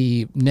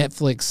crazy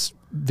Netflix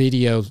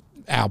video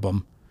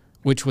album,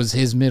 which was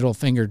his middle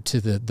finger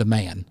to the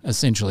man,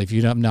 essentially. If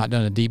you've not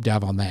done a deep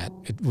dive on that,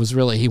 it was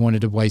really, he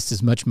wanted to waste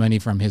as much money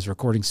from his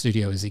recording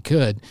studio as he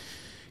could.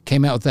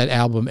 Came out with that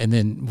album and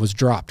then was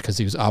dropped because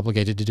he was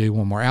obligated to do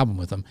one more album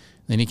with them.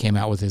 Then he came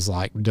out with his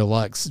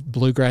deluxe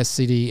bluegrass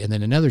CD and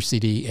then another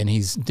CD, and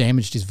he's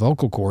damaged his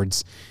vocal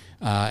cords.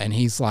 And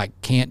he's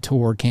can't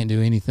tour, can't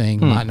do anything,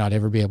 might not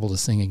ever be able to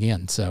sing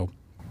again. So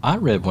I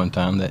read one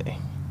time that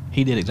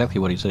he did exactly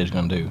what he said he's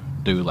going to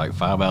do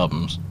 5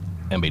 albums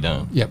and be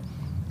done. Yep.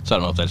 So I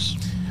don't know if that's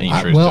any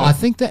truth. Well, I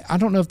think that, I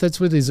don't know if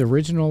that's with his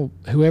original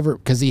whoever,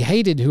 because he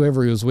hated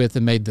whoever he was with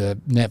and made the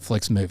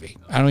Netflix movie.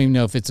 I don't even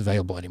know if it's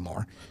available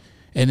anymore.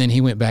 And then he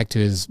went back to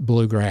his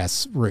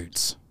bluegrass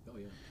roots. Oh,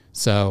 yeah.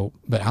 So,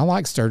 but I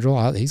like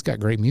Sturgill. He's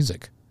got great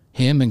music.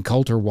 Him and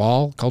Coulter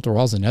Wall. Coulter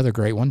Wall's another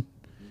great one.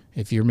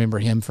 If you remember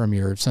him from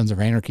your Sons of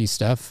Anarchy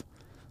stuff,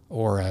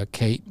 or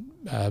Kate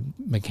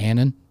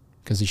McCannon,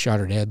 because he shot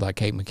her dead like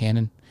Kate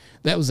McCannon.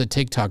 That was a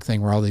TikTok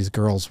thing where all these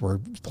girls were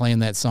playing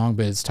that song,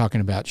 but it's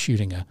talking about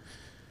shooting a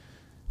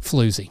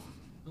floozy.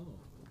 Oh,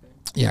 okay.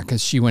 Yeah,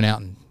 because she went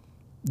out and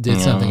did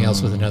something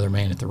else with another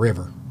man at the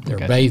river. They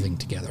were bathing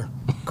together,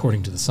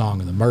 according to the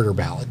song of the murder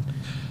ballad.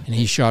 And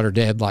he shot her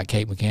dead like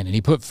Kate McCannon.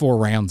 He put 4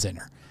 rounds in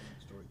her.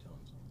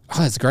 Oh,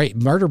 that's great.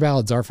 Murder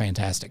ballads are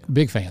fantastic.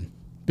 Big fan.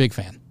 Big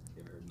fan.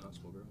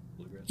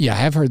 Yeah, I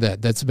have heard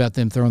that. That's about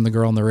them throwing the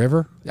girl in the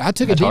river. I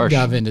took a deep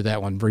dive into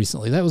that one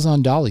recently. That was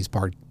on Dolly's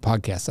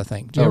podcast, I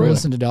think. Did you ever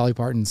listen to Dolly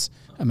Parton's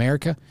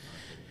America?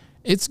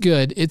 It's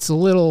good. It's a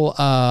little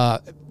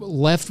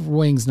left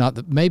wing's not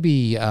the,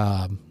 maybe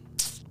I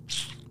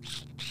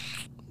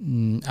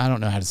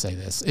don't know how to say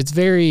this. It's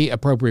very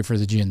appropriate for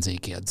the Gen Z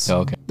kids.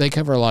 Oh, okay. They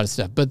cover a lot of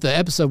stuff. But the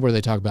episode where they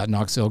talk about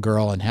Knoxville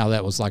Girl and how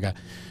that was like a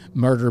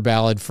murder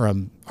ballad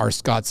from our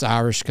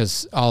Scots-Irish,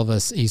 because all of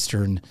us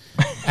Eastern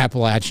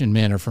Appalachian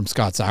men are from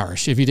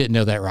Scots-Irish. If you didn't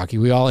know that, Rocky,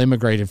 we all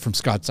immigrated from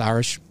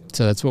Scots-Irish,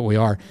 so that's what we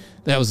are.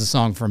 That was a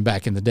song from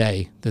back in the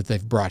day that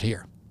they've brought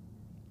here.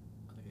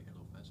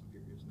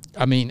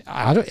 I mean,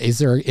 is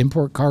there an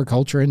import car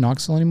culture in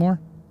Knoxville anymore?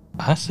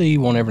 I see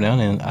one every now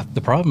and then.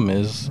 The problem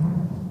is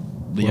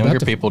the younger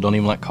people don't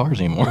even like cars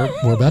anymore.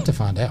 We're about to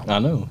find out. I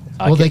know.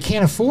 They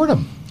can't afford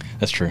them.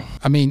 That's true.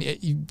 I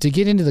mean, to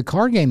get into the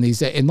car game these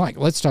days, and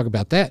let's talk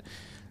about that.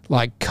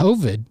 like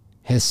COVID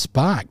has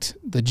spiked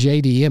the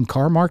JDM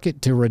car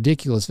market to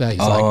ridiculous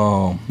values.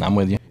 Oh, I'm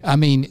with you. I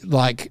mean,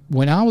 like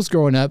when I was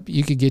growing up,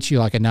 you could get you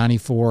like a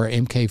 94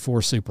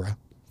 MK4 Supra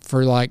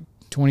for like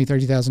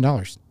 $20,000,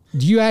 $30,000.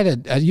 You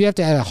have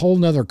to add a whole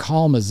nother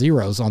column of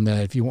zeros on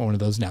that if you want one of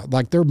those now.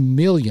 Like they're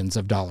millions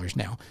of dollars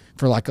now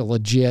for like a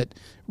legit,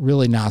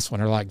 really nice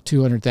one, or like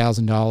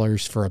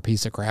 $200,000 for a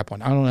piece of crap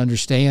one. I don't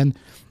understand.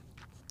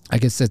 I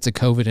guess that's a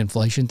COVID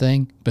inflation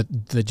thing, but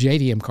the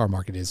JDM car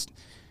market is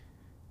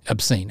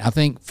obscene. I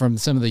think from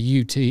some of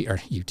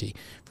the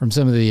from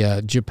some of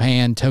the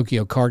Japan,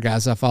 Tokyo car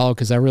guys I follow,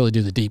 because I really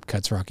do the deep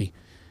cuts, Rocky.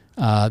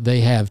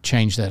 They have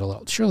changed that a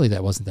little. Surely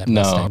that wasn't that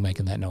Mustang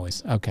making that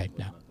noise. Okay,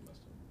 no.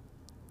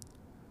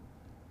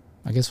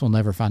 I guess we'll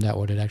never find out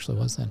what it actually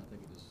was then.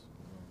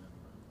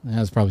 That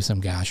was probably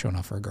some guy showing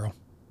off for a girl.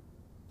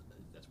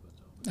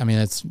 I mean,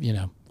 that's,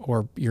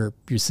 or your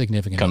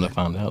significant Come other. to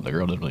find out, the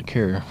girl doesn't really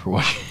care for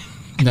what.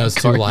 No,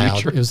 it's too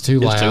loud. It was too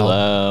loud. It's too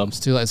loud. It's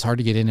too loud. It's hard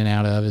to get in and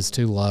out of. It's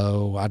too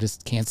low. I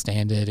just can't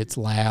stand it. It's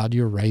loud.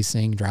 You're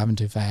racing, driving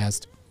too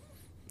fast.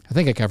 I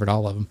think I covered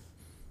all of them.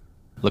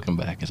 Looking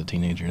back as a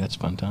teenager, that's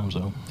fun times,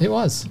 though. It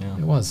was. Yeah.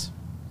 It was.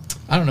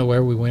 I don't know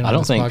where we went on I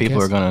don't this think podcast.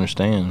 people are going to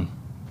understand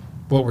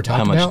What we're how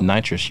talking much about.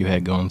 nitrous you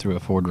had going through a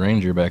Ford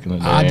Ranger back in the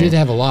day. I did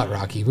have a lot,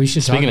 Rocky. We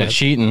should Speaking talk of about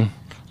cheating,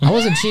 I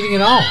wasn't cheating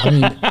at all. I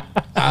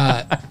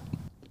mean,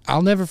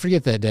 I'll never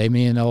forget that day.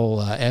 Me and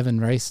old Evan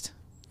raced.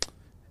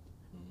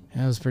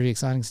 That was pretty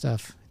exciting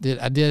stuff.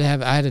 I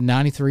had a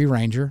 93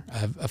 Ranger,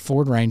 a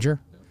Ford Ranger,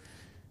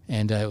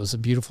 and it was a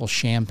beautiful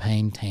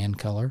champagne tan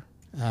color.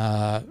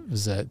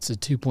 It's a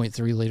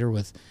 2.3 liter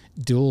with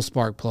dual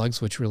spark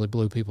plugs, which really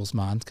blew people's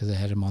minds because they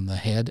had them on the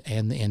head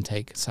and the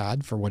intake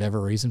side for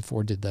whatever reason.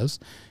 Ford did those,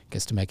 I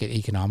guess to make it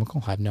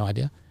economical. I have no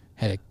idea.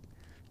 I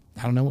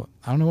don't know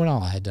what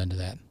all I had done to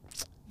that.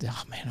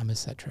 Oh man, I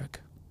miss that truck.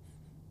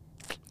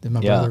 Then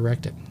my brother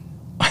wrecked it.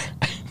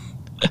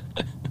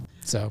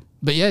 So,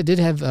 but yeah, it did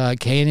have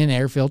K&N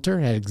air filter,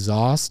 it had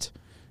exhaust,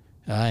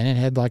 and it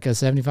had like a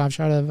 75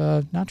 shot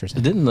of nitrous.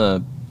 didn't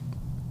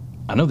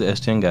I know the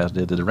S10 guys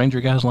did. Did the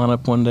Ranger guys line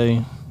up one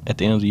day at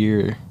the end of the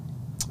year?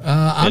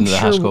 I'm the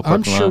high school I'm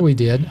parking sure lot? we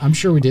did. I'm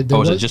sure we did. There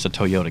Or was it just the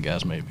Toyota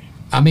guys, maybe?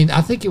 I mean,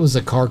 I think it was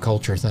a car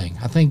culture thing.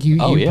 I think you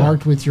yeah.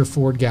 parked with your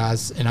Ford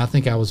guys, and I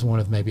think I was one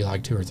of maybe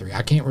like two or three.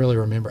 I can't really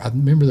remember. I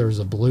remember there was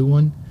a blue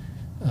one.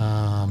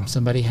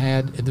 Somebody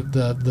had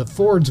the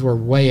Fords were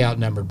way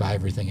outnumbered by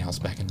everything else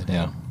back in the day.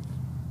 Yeah.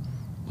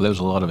 Well, there was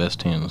a lot of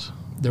S10s.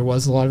 There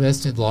was a lot of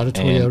S10s, a lot of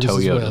And Toyotas,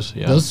 as well. Toyotas,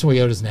 yeah. Those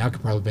Toyotas now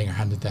could probably bring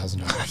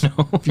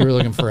 $100,000 if you were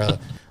looking for a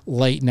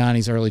late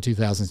 '90s, early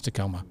 2000s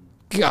Tacoma.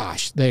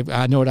 Gosh,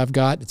 I know what I've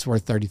got. It's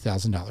worth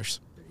 $30,000.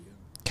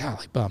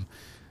 Golly bum.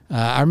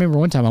 I remember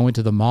one time I went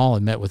to the mall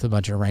and met with a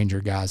bunch of Ranger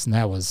guys, and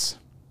that was.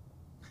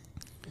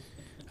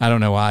 I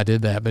don't know why I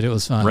did that, but it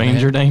was fun.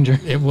 Ranger danger?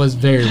 It was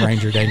very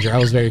Ranger danger. I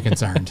was very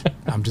concerned.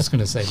 I'm just going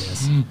to say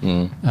this.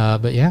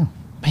 But yeah,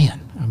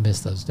 man, I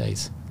miss those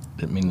days.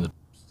 Didn't mean to.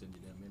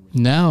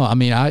 No, I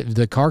mean,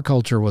 the car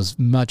culture was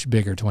much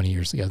bigger 20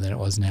 years ago than it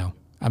was now.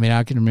 I mean,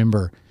 I can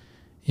remember,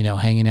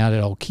 hanging out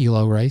at old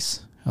Kilo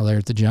Race out there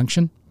at the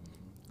junction,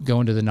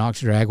 going to the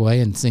Knox Dragway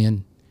and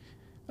seeing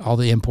all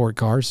the import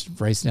cars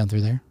racing down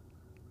through there.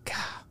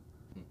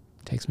 God,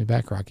 takes me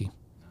back, Rocky.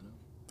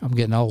 I'm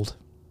getting old.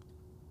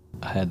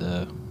 I had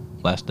the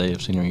last day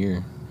of senior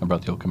year. I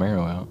brought the old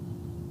Camaro out.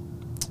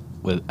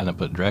 And I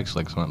put drag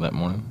slicks on it that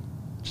morning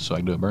just so I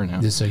could do a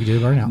burnout. Just so you do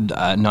a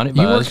burnout. Not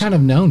advised. You were kind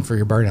of known for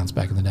your burnouts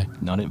back in the day.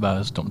 Not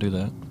advised. Don't do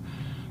that.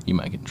 You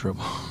might get in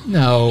trouble.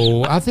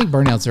 No, I think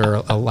burnouts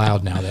are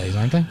allowed nowadays,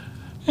 aren't they?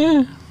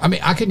 Yeah. I mean,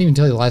 I couldn't even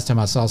tell you the last time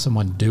I saw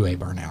someone do a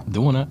burnout.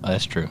 The one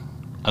that's true.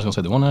 I was going to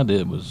say the one I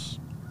did was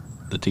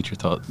the teacher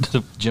thought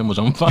the gym was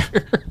on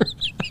fire.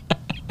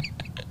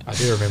 I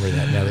do remember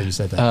that now that you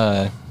said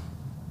that.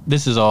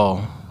 This is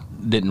all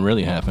didn't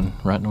really happen,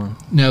 right, Norm?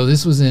 No,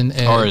 this was in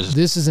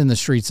this is in the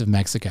streets of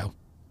Mexico,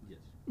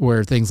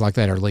 where things like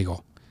that are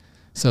legal.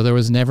 So there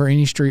was never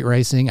any street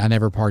racing. I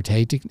never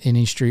partaked in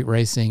any street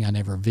racing. I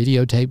never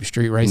videotaped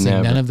street racing.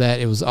 Never. None of that.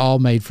 It was all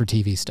made for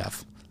TV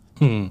stuff.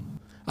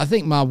 I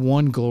think my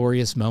one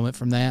glorious moment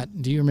from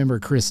that. Do you remember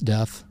Chris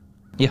Duff?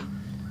 Yeah.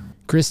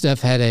 Chris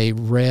Duff had a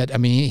red. I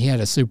mean, he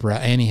had a Supra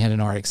and he had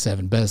an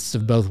RX-7. Best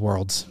of both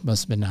worlds.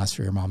 Must have been nice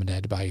for your mom and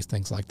dad to buy you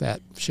things like that.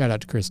 Shout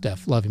out to Chris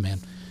Duff. Love you, man.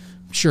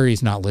 I'm sure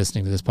he's not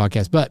listening to this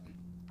podcast, but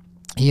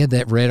he had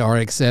that red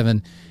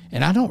RX-7,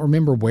 and I don't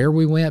remember where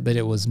we went, but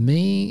it was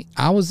me.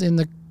 I was in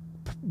the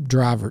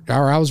driver,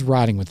 or I was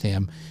riding with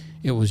him.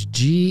 It was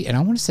G, and I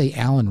want to say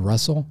Alan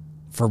Russell.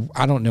 For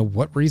I don't know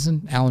what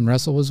reason Alan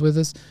Russell was with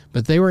us,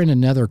 but they were in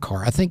another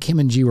car. I think him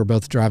and G were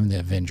both driving the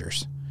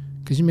Avengers.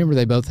 Because you remember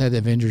they both had the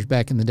Avengers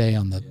back in the day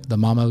on the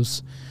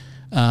Mamos.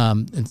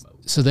 And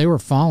so they were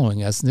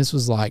following us, and this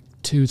was like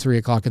 2, 3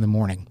 o'clock in the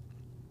morning.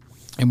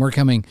 And we're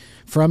coming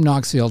from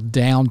Knoxville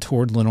down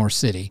toward Lenore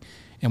City.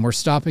 And we're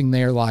stopping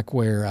there like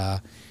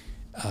where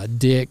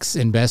Dick's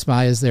and Best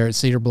Buy is there at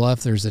Cedar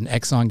Bluff. There's an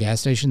Exxon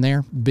gas station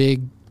there.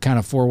 Big kind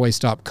of 4-way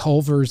stop.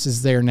 Culver's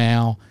is there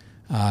now.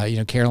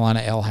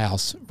 Carolina Ale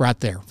House right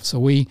there. So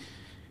we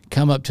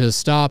come up to a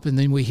stop, and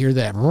then we hear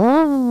that,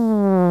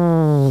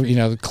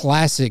 the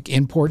classic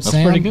import sound.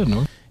 That's pretty good,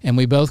 Norm. And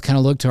we both kind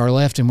of look to our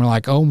left, and we're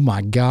like, oh,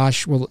 my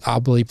gosh. Well,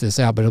 I'll bleep this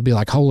out, but it'll be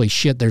like, holy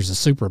shit, there's a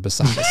Supra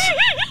beside us.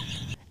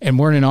 And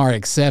we're in an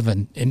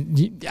RX-7.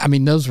 And, I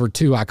mean, those were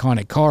two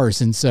iconic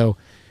cars. And so,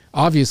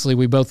 obviously,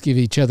 we both give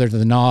each other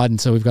the nod. And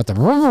so we've got the,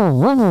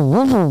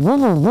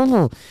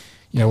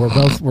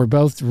 we're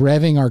both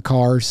revving our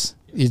cars.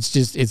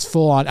 It's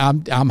full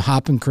on. I'm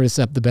hopping Chris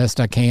up the best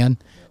I can.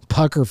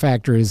 Pucker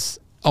factor is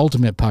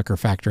ultimate pucker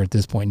factor at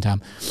this point in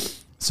time.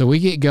 So we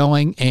get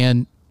going,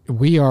 and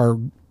we are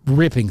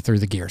ripping through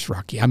the gears,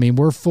 Rocky. I mean,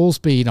 we're full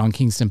speed on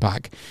Kingston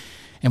Pike.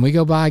 And we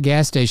go by a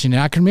gas station,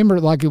 and I can remember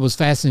it like it was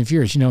Fast and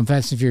Furious. In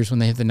Fast and Furious, when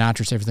they hit the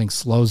nitrous, everything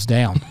slows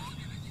down.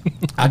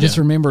 I just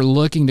remember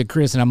looking to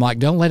Chris, and I'm like,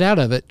 don't let out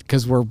of it,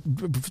 because we're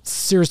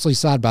seriously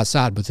side by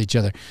side with each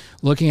other,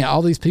 looking at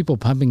all these people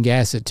pumping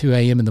gas at 2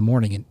 a.m. in the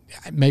morning.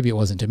 And maybe it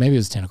wasn't 2, maybe it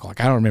was 10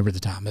 o'clock. I don't remember the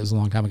time. It was a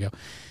long time ago.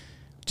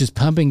 Just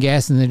pumping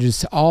gas, and then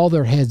just all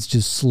their heads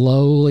just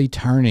slowly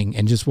turning,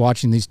 and just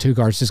watching these two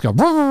cars just go.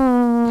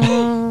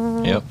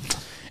 Yep.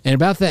 And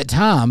about that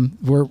time,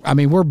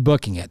 we're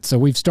booking it. So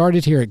we've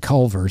started here at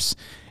Culver's,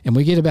 and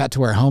we get about to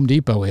where Home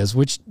Depot is,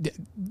 which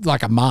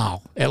like a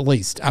mile at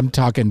least. I'm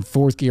talking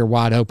fourth gear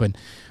wide open.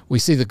 We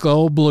see the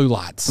gold blue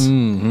lights.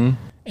 Mm-hmm.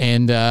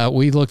 And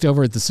we looked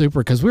over at the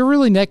Supra because we were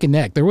really neck and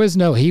neck. There was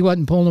he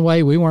wasn't pulling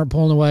away. We weren't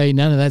pulling away,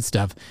 none of that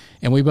stuff.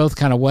 And we both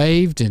kind of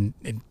waved, and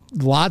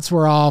lights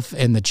were off,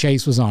 and the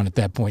chase was on at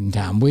that point in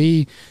time.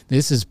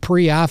 This is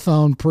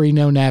pre-iPhone,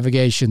 pre-no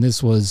navigation.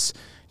 This was,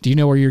 do you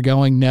know where you're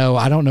going? No,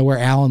 I don't know where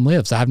Alan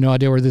lives. I have no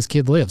idea where this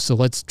kid lives. So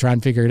let's try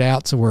and figure it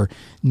out. So we're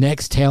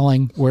next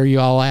telling where you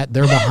all at.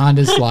 They're behind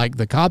us like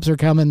the cops are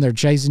coming. They're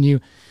chasing you.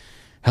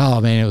 Oh,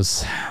 man, it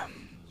was...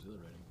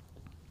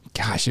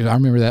 Gosh, I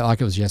remember that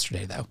like it was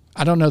yesterday, though.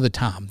 I don't know the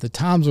time. The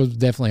times was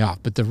definitely off.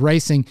 But the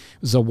racing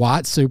was a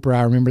white Supra.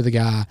 I remember the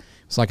guy. It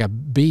was like a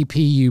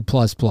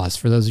BPU++.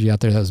 For those of you out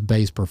there, that was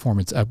base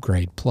performance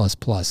upgrade plus.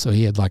 So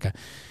he had like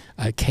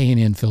a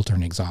K&N filter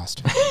and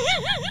exhaust.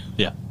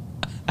 Yeah.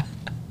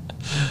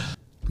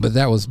 But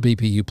that was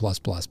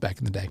BPU++ back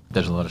in the day.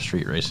 There's a lot of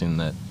street racing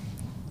that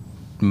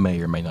may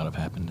or may not have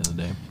happened in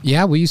the day.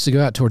 Yeah, we used to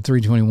go out toward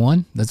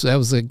 321. That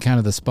was kind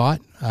of the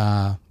spot.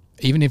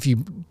 Even if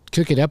you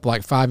cook it up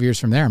like 5 years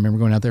from there, I remember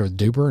going out there with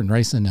Duper and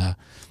racing,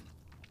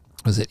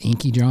 was it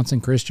Inky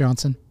Johnson, Chris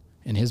Johnson,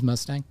 and his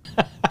Mustang?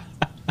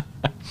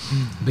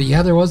 But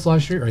yeah, there was a lot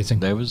of street racing.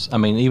 There was,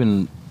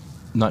 even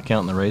not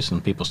counting the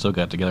racing, people still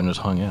got together and just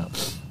hung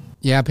out.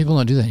 Yeah, people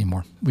don't do that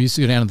anymore. We used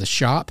to go down to the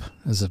shop.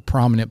 There's a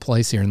prominent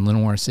place here in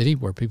Lenoir City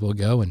where people would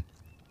go, and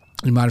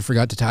you might have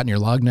forgot to tighten your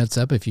lug nuts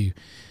up if you,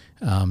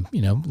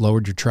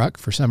 lowered your truck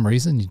for some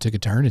reason. You took a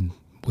turn and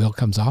wheel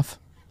comes off.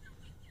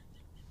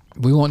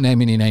 We won't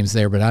name any names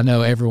there, but I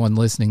know everyone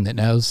listening that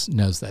knows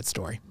that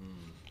story.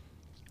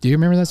 Do you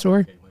remember that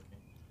story?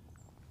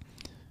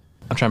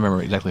 I'm trying to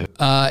remember exactly.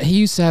 He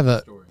used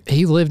to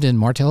he lived in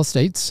Martell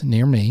Estates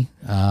near me.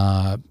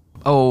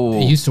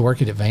 He used to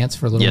work at Advance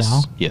for a little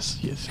while.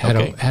 Yes. Had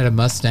a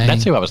Mustang.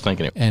 That's who I was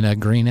thinking of. And a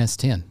green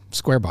S10,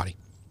 square body.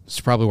 It's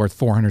probably worth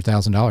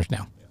 $400,000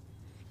 now.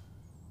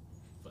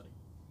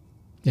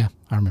 Yeah,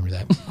 I remember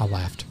that. I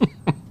laughed.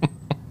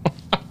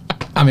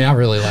 I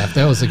really laughed.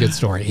 That was a good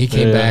story. He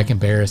came back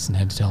embarrassed and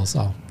had to tell us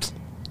all.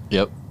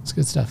 Yep. It's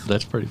good stuff.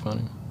 That's pretty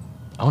funny.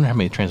 I wonder how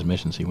many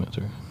transmissions he went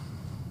through.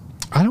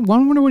 I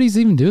wonder what he's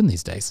even doing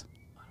these days.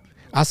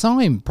 I saw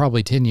him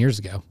probably 10 years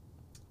ago,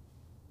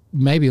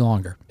 maybe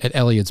longer, at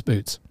Elliot's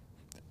Boots.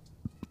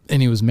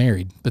 And he was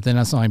married, but then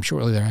I saw him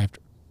shortly thereafter,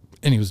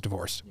 and he was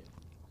divorced.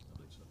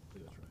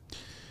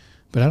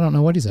 But I don't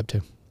know what he's up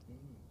to.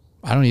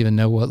 I don't even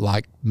know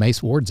what,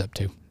 Mace Ward's up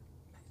to.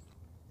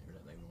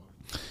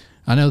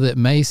 I know that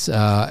Mace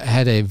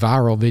had a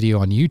viral video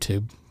on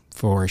YouTube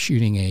for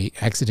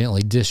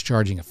accidentally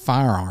discharging a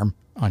firearm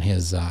on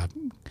his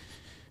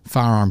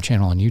firearm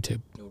channel on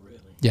YouTube. Oh, really?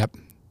 Yep.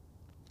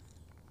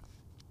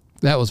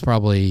 That was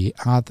probably,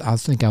 I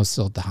think I was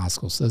still at the high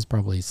school, so that's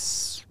probably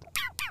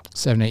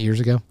 7, 8 years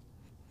ago.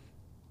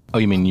 Oh,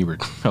 you mean you were,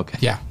 okay.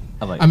 Yeah.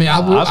 I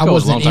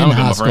wasn't in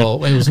high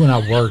school. It was when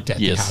I worked at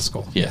the high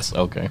school. Yes,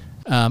 okay.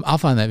 I'll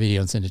find that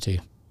video and send it to you.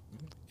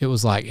 It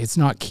was it's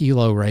not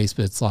Kilo Race,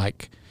 but it's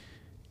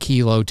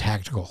Kilo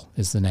Tactical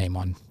is the name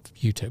on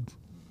YouTube.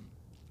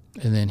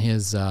 And then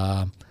his,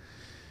 I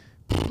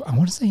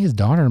want to say his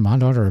daughter and my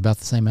daughter are about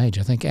the same age.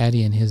 I think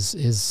Addie and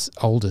his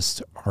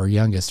oldest or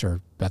youngest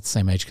are about the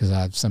same age because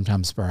I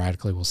sometimes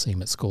sporadically will see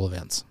him at school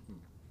events.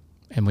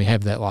 And we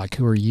have that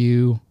who are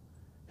you?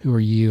 Who are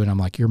you? And I'm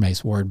like, you're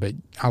Mace Ward, but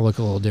I look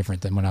a little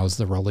different than when I was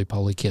the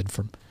roly-poly kid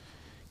from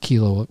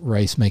Kilo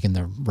Race making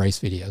the race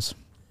videos.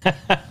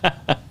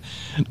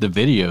 The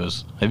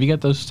videos. Have you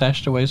got those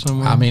stashed away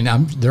somewhere?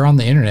 They're on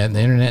the internet, and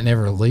the internet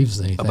never leaves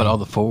anything. How about all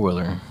the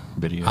four-wheeler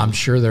videos? I'm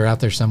sure they're out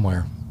there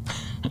somewhere.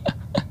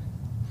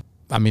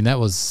 That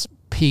was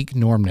peak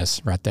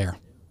normness right there.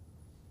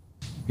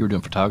 You were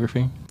doing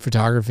photography?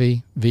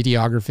 Photography,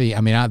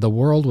 videography. The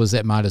world was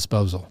at my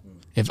disposal.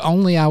 If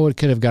only I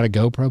could have got a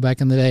GoPro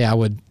back in the day, I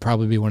would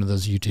probably be one of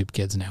those YouTube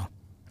kids now.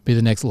 Be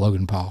the next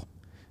Logan Paul.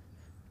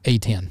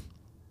 A10.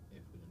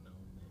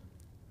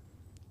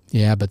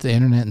 Yeah, but the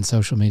internet and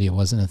social media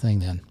wasn't a thing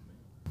then.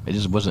 It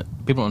just wasn't.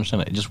 People don't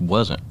understand that. It just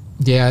wasn't.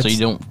 Yeah.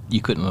 So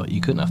you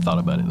couldn't have thought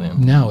about it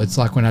then. No, it's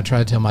like when I tried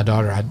to tell my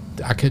daughter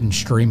I couldn't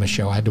stream a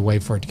show. I had to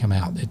wait for it to come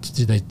out.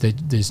 They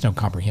just don't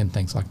comprehend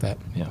things like that.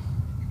 Yeah.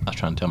 I was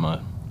trying to tell my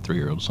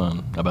 3-year-old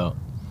son about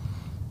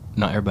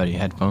not everybody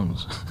had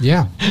phones.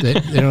 Yeah, they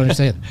don't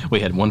understand.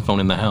 We had one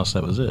phone in the house.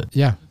 That was it.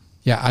 Yeah.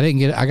 Yeah,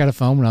 I got a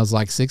phone when I was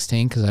like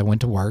 16 because I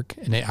went to work,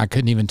 and I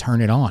couldn't even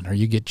turn it on, or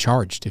you get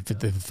charged if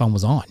the phone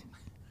was on.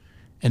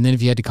 And then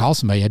if you had to call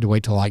somebody, you had to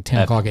wait till like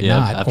 10 o'clock at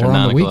night or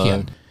on the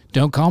weekend.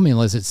 Don't call me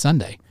unless it's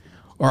Sunday.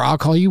 Or I'll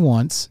call you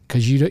once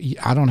because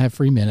I don't have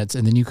free minutes,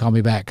 and then you call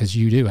me back because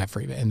you do have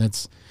free minutes. And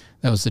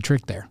that was the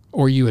trick there.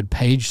 Or you would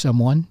page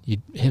someone.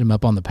 You'd hit them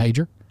up on the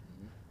pager.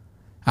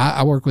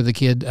 I work with a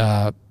kid,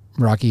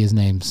 Rocky, his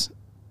name's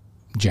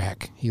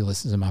Jack. He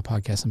listens to my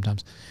podcast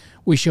sometimes.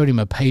 We showed him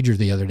a pager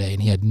the other day,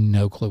 and he had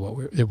no clue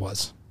what it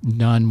was.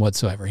 None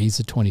whatsoever. He's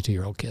a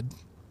 22-year-old kid.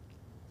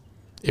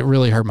 It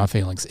really hurt my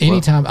feelings.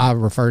 Anytime I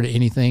refer to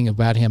anything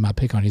about him, I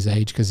pick on his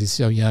age because he's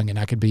so young and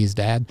I could be his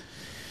dad.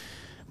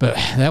 But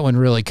that one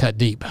really cut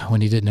deep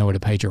when he didn't know what a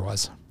pager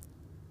was.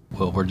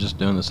 Well, we're just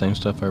doing the same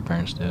stuff our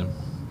parents did,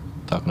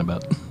 talking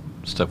about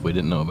stuff we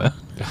didn't know about.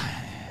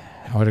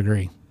 I would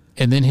agree.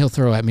 And then he'll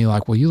throw at me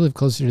like, well, you live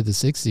closer to the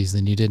 60s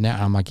than you did now.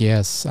 And I'm like,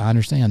 yes, I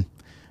understand.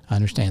 I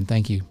understand.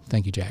 Thank you.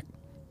 Thank you, Jack.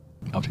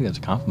 I'll take that as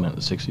a compliment.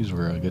 The 60s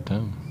were a good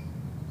time.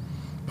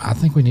 I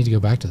think we need to go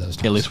back to those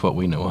times. At least what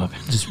we know of.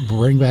 Just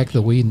bring back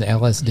the weed and the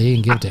LSD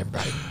and give it to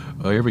everybody.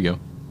 Oh, here we go.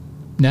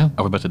 No?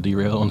 Are we about to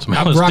derail on some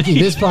LSD? Rocky,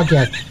 this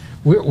podcast,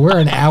 we're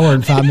an hour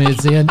and 5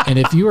 minutes in, and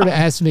if you were to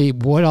ask me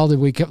what all did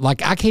we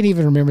like, I can't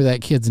even remember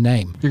that kid's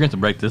name. You're going to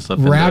break this up.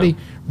 Roddy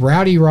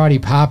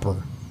Piper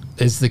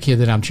is the kid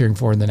that I'm cheering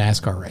for in the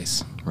NASCAR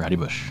race. Rowdy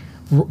Bush.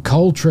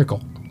 Cole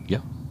Trickle. Yeah.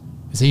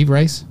 Does he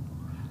race?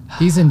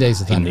 He's in Days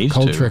of Thunder. He needs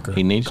Cole to. Trickle.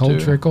 He needs Cole to.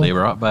 Trickle. They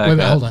brought back. Wait,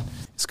 hold on.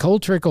 Is Cole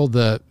Trickle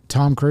the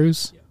Tom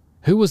Cruise? Yeah.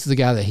 Who was the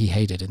guy that he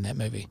hated in that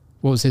movie?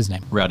 What was his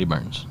name? Rowdy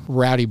Burns.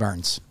 Rowdy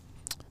Burns.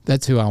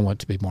 That's who I want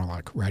to be more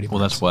like, Rowdy Burns.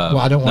 Well, that's why. Well,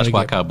 I don't want that's to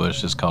why get... Kyle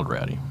Busch is called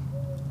Rowdy.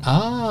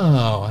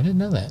 Oh, I didn't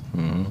know that.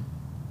 Mm-hmm.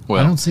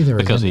 Well, I don't see the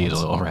because he's a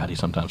little rowdy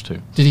sometimes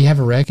too. Did he have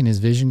a wreck and his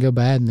vision go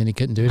bad and then he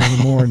couldn't do it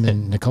anymore? And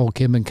then Nicole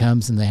Kidman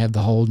comes and they have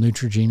the whole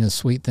Neutrogena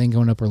sweet thing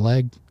going up her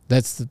leg?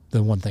 That's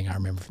the one thing I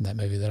remember from that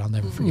movie that I'll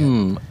never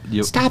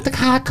forget. Stop the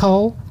car,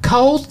 Cole.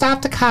 Cole,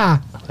 stop the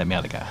car. Let me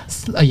out of the car.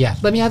 Yeah,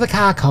 let me out of the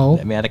car, Cole.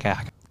 Let me out of the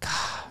car.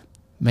 God,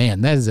 man,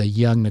 that is a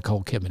young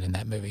Nicole Kidman in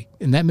that movie.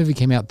 And that movie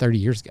came out 30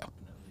 years ago.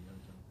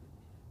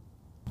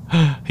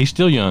 He's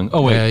still young.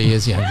 Oh, wait. Yeah, he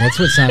is young. That's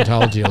what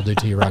Scientology will do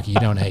to you, Rocky. You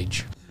don't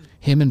age.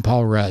 Him and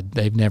Paul Rudd,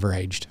 they've never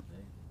aged.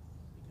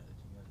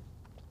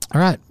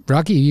 All right,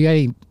 Rocky, you got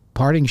any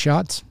parting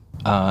shots?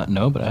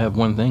 No, but I have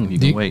one thing. If you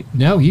can wait.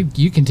 No,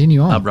 you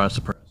continue on. I brought a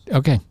surprise.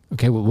 Okay,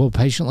 we'll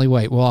patiently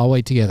wait. We'll all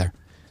wait together.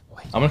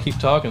 I'm going to keep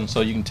talking so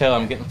you can tell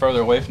I'm getting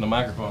further away from the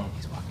microphone.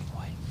 He's walking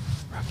away.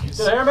 Rocky,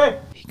 still hear me?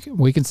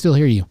 We can still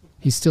hear you.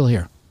 He's still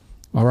here.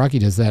 While Rocky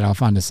does that, I'll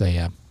find us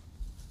a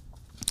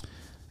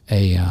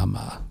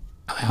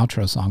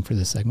outro song for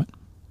this segment.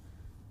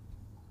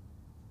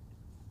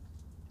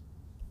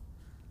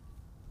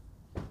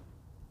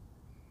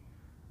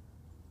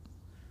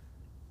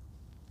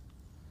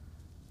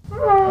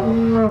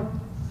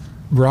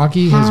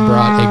 Rocky has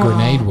brought a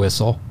grenade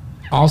whistle,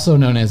 also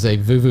known as a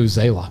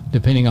vuvuzela,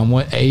 depending on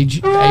what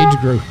age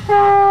group,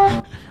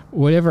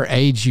 whatever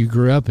age you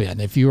grew up in.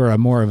 If you were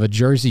more of a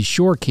Jersey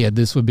Shore kid,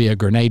 this would be a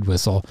grenade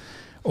whistle.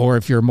 Or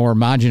if you're more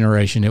my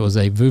generation, it was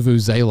a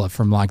vuvuzela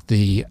from like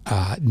the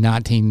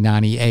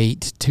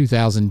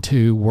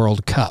 1998-2002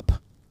 World Cup.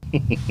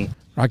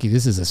 Rocky,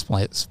 this is a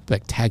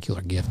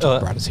spectacular gift you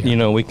brought us here. You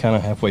know, we kind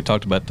of halfway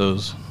talked about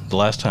those the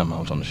last time I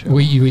was on the show.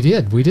 We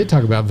did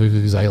talk about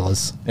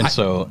vuvuzelas. And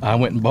so I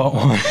went and bought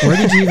one. Where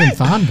did you even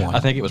find one? I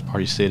think it was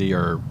Party City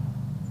or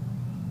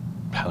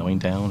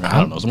Halloween Town. Or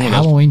I don't know.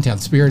 Halloween Town,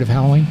 Spirit of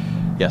Halloween?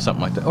 Yeah,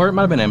 something like that. Or it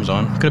might have been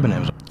Amazon. Could have been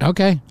Amazon.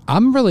 Okay.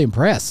 I'm really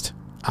impressed.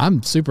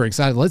 I'm super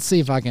excited. Let's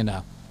see if I can...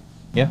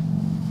 yeah.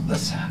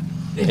 It's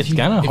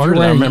kind of harder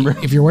than I remember.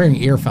 If you're wearing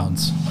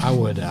earphones, I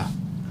would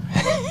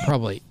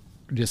probably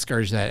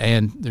discourage that.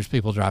 And there's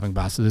people driving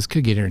by, so this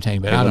could get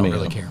entertaining, but I don't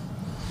really care.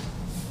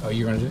 Oh,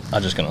 you're going to do it?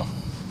 I'm just going to.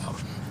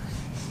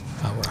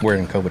 We're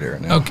in COVID era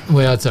now. Okay,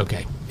 well, it's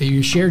okay. If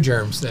you share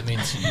germs, that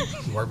means you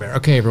work better.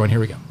 Okay, everyone, here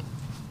we go.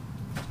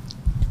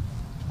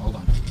 Hold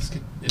on.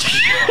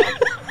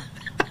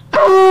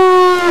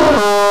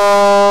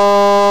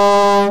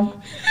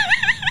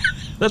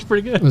 That's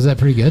pretty good. Was that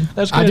pretty good?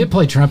 That's good. I did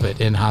play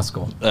trumpet in high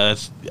school. I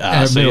was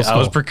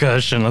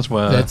percussion. That's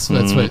why. That's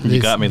what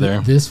you got me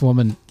there. This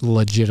woman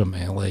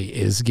legitimately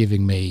is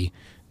giving me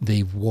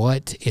the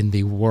 "what in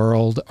the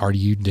world are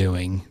you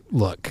doing?"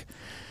 look.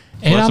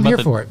 And Well, I'm here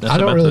the- for it. that's I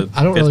don't about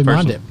the really fifth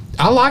mind person. it.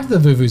 I like the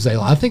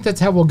Vuvuzela. I think that's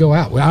how we'll go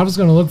out. I was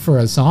going to look for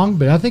a song,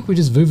 but I think we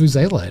just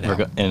Vuvuzela it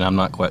out. And I'm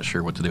not quite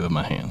sure what to do with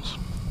my hands.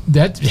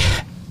 That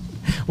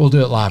we'll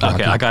do it live.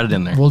 Rocky. Okay, I got it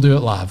in there. We'll do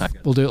it live.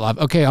 We'll do it live.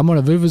 Okay, I'm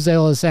going to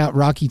Vuvuzela this out.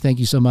 Rocky, thank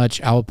you so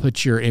much. I will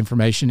put your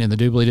information in the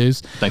doobly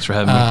doos. Thanks for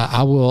having me.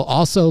 I will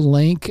also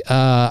link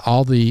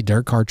all the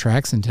dirt car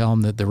tracks and tell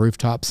them that the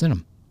rooftop sent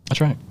them. That's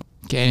right.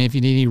 Okay, and if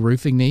you need any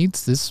roofing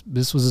needs,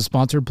 this was a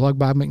sponsored plug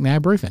by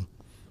McNabb Roofing.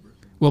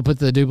 We'll put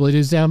the doobly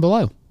doos down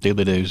below.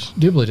 Doobly doos.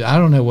 Doobly doo. I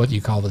don't know what you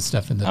call this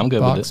stuff in the I'm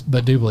good with box, it.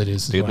 but doobly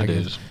doos is what I Doobly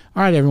get. doos.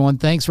 All right, everyone.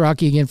 Thanks,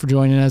 Rocky, again for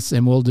joining us,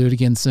 and we'll do it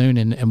again soon.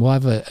 And we'll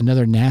have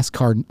another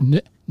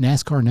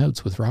NASCAR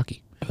notes with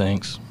Rocky.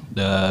 Thanks.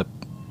 Go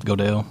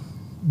Dale.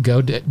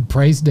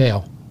 Praise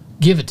Dale.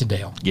 Give it to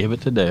Dale. Give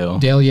it to Dale.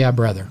 Dale, yeah,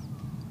 brother.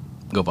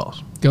 Go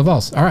Vols. Go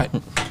Vols. All right.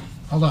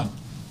 Hold on.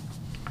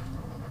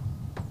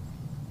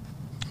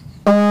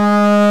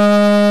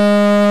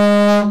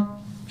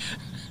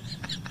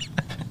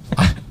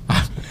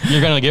 You're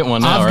going to get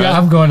one now, right?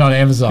 I'm going on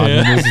Amazon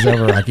when this is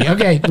over, Rocky.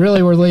 Okay,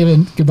 really, we're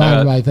leaving. Goodbye,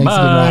 everybody. Thanks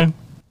Bye. again, Rock.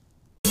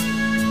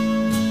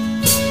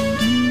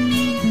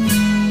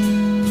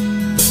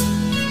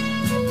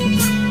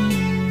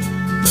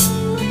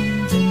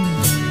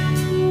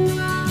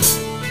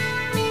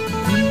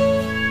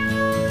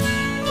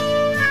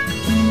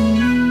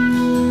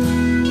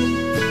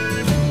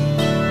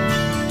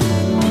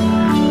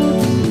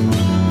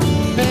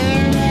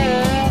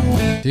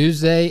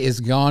 Tuesday is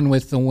gone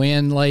with the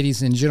wind,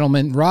 ladies and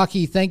gentlemen.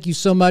 Rocky, thank you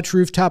so much,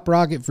 Rooftop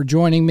Rocket, for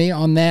joining me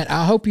on that.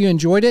 I hope you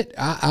enjoyed it.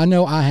 I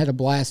know I had a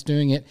blast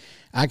doing it.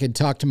 I could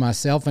talk to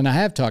myself, and I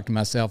have talked to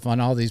myself on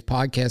all these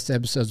podcast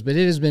episodes, but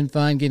it has been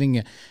fun getting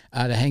to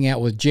hang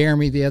out with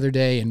Jeremy the other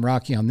day and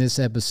Rocky on this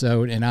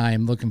episode, and I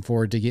am looking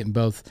forward to getting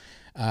both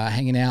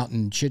hanging out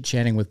and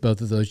chit-chatting with both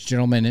of those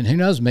gentlemen. And who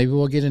knows, maybe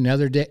we'll get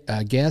another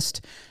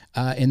guest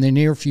in the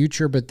near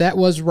future. But that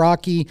was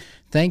Rocky.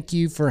 Thank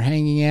you for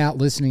hanging out,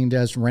 listening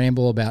to us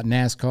ramble about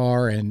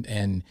NASCAR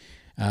and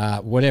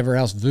whatever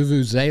else,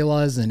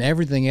 vuvuzelas and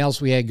everything else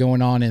we had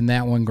going on in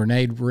that one,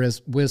 grenade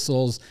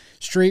whistles,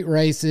 street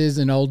races,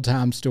 and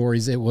old-time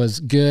stories. It was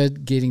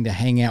good getting to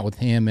hang out with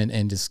him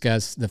and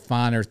discuss the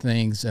finer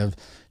things of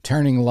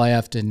turning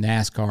left and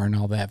NASCAR and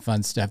all that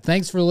fun stuff.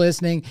 Thanks for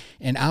listening,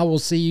 and I will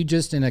see you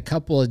just in a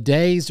couple of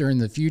days or in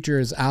the future,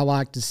 as I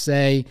like to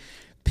say.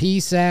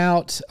 Peace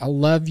out. I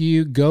love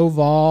you. Go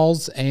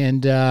Vols.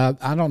 And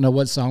I don't know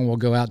what song we'll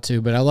go out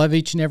to, but I love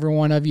each and every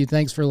one of you.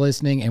 Thanks for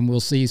listening, and we'll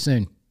see you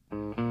soon.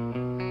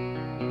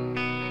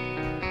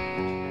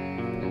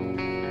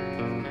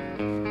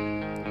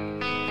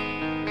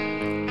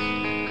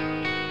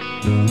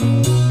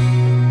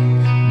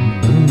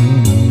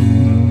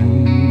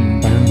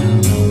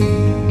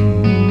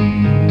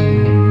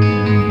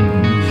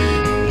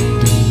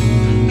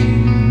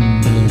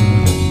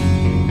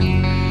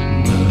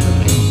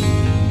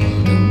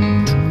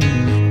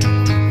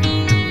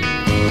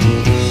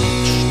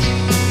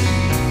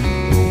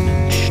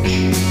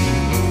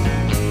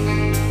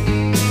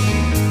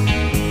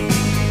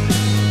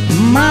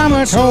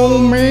 Mama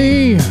told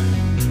me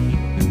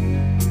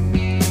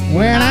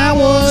when I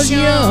was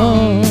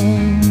young,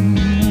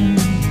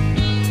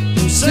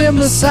 sit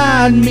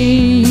beside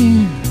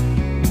me,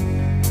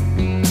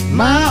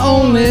 my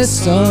only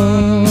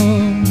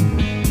son.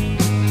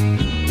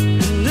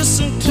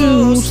 Listen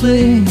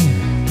closely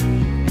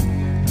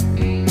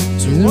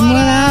to what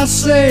I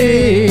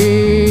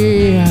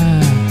say.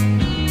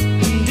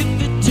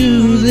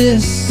 Do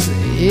this,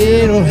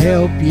 it'll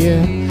help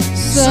you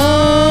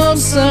some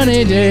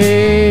sunny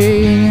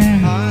day.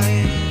 I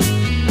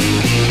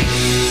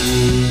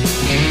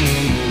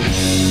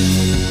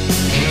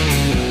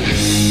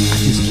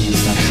just can't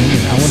stop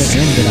singing. I want to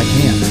end, but I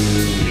can't.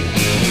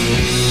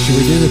 Should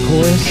we do the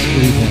chorus?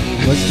 What do you think?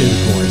 Let's do the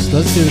chorus.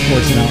 Let's do the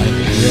chorus and I'll end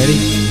it. You ready?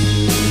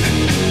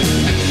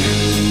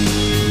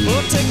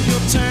 Well, take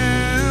your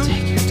time.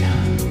 Take your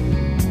time.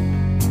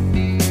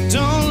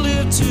 Don't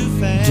live too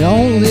fast.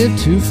 Don't live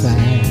too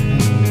fast.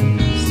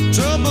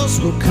 Troubles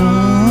will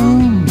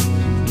Come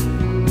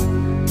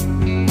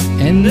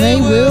and they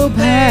will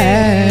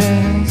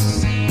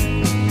pass.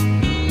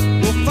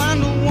 We'll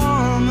find a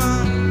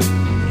woman.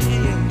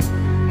 Yeah.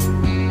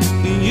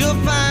 And you'll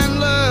find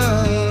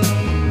love.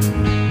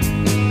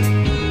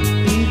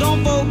 And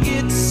don't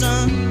forget,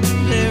 son,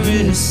 there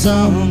is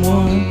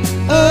someone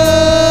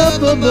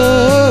up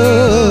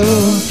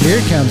above. Here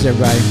it comes,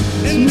 everybody.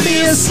 And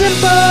be a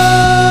simple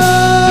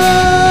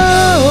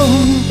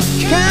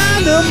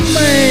Kind of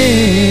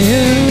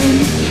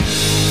man,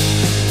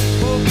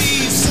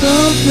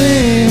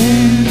 something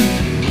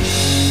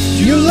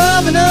you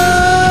love and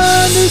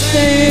understand.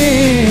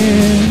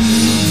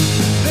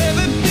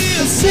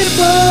 A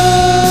simple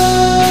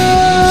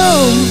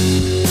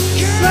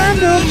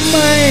kind of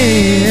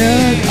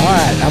man. All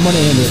right, I'm going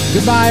to end it.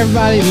 Goodbye,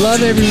 everybody.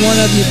 Love every one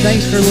of you.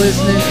 Thanks for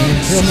listening. And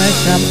until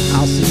next time,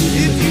 I'll see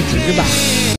you in the future. Goodbye.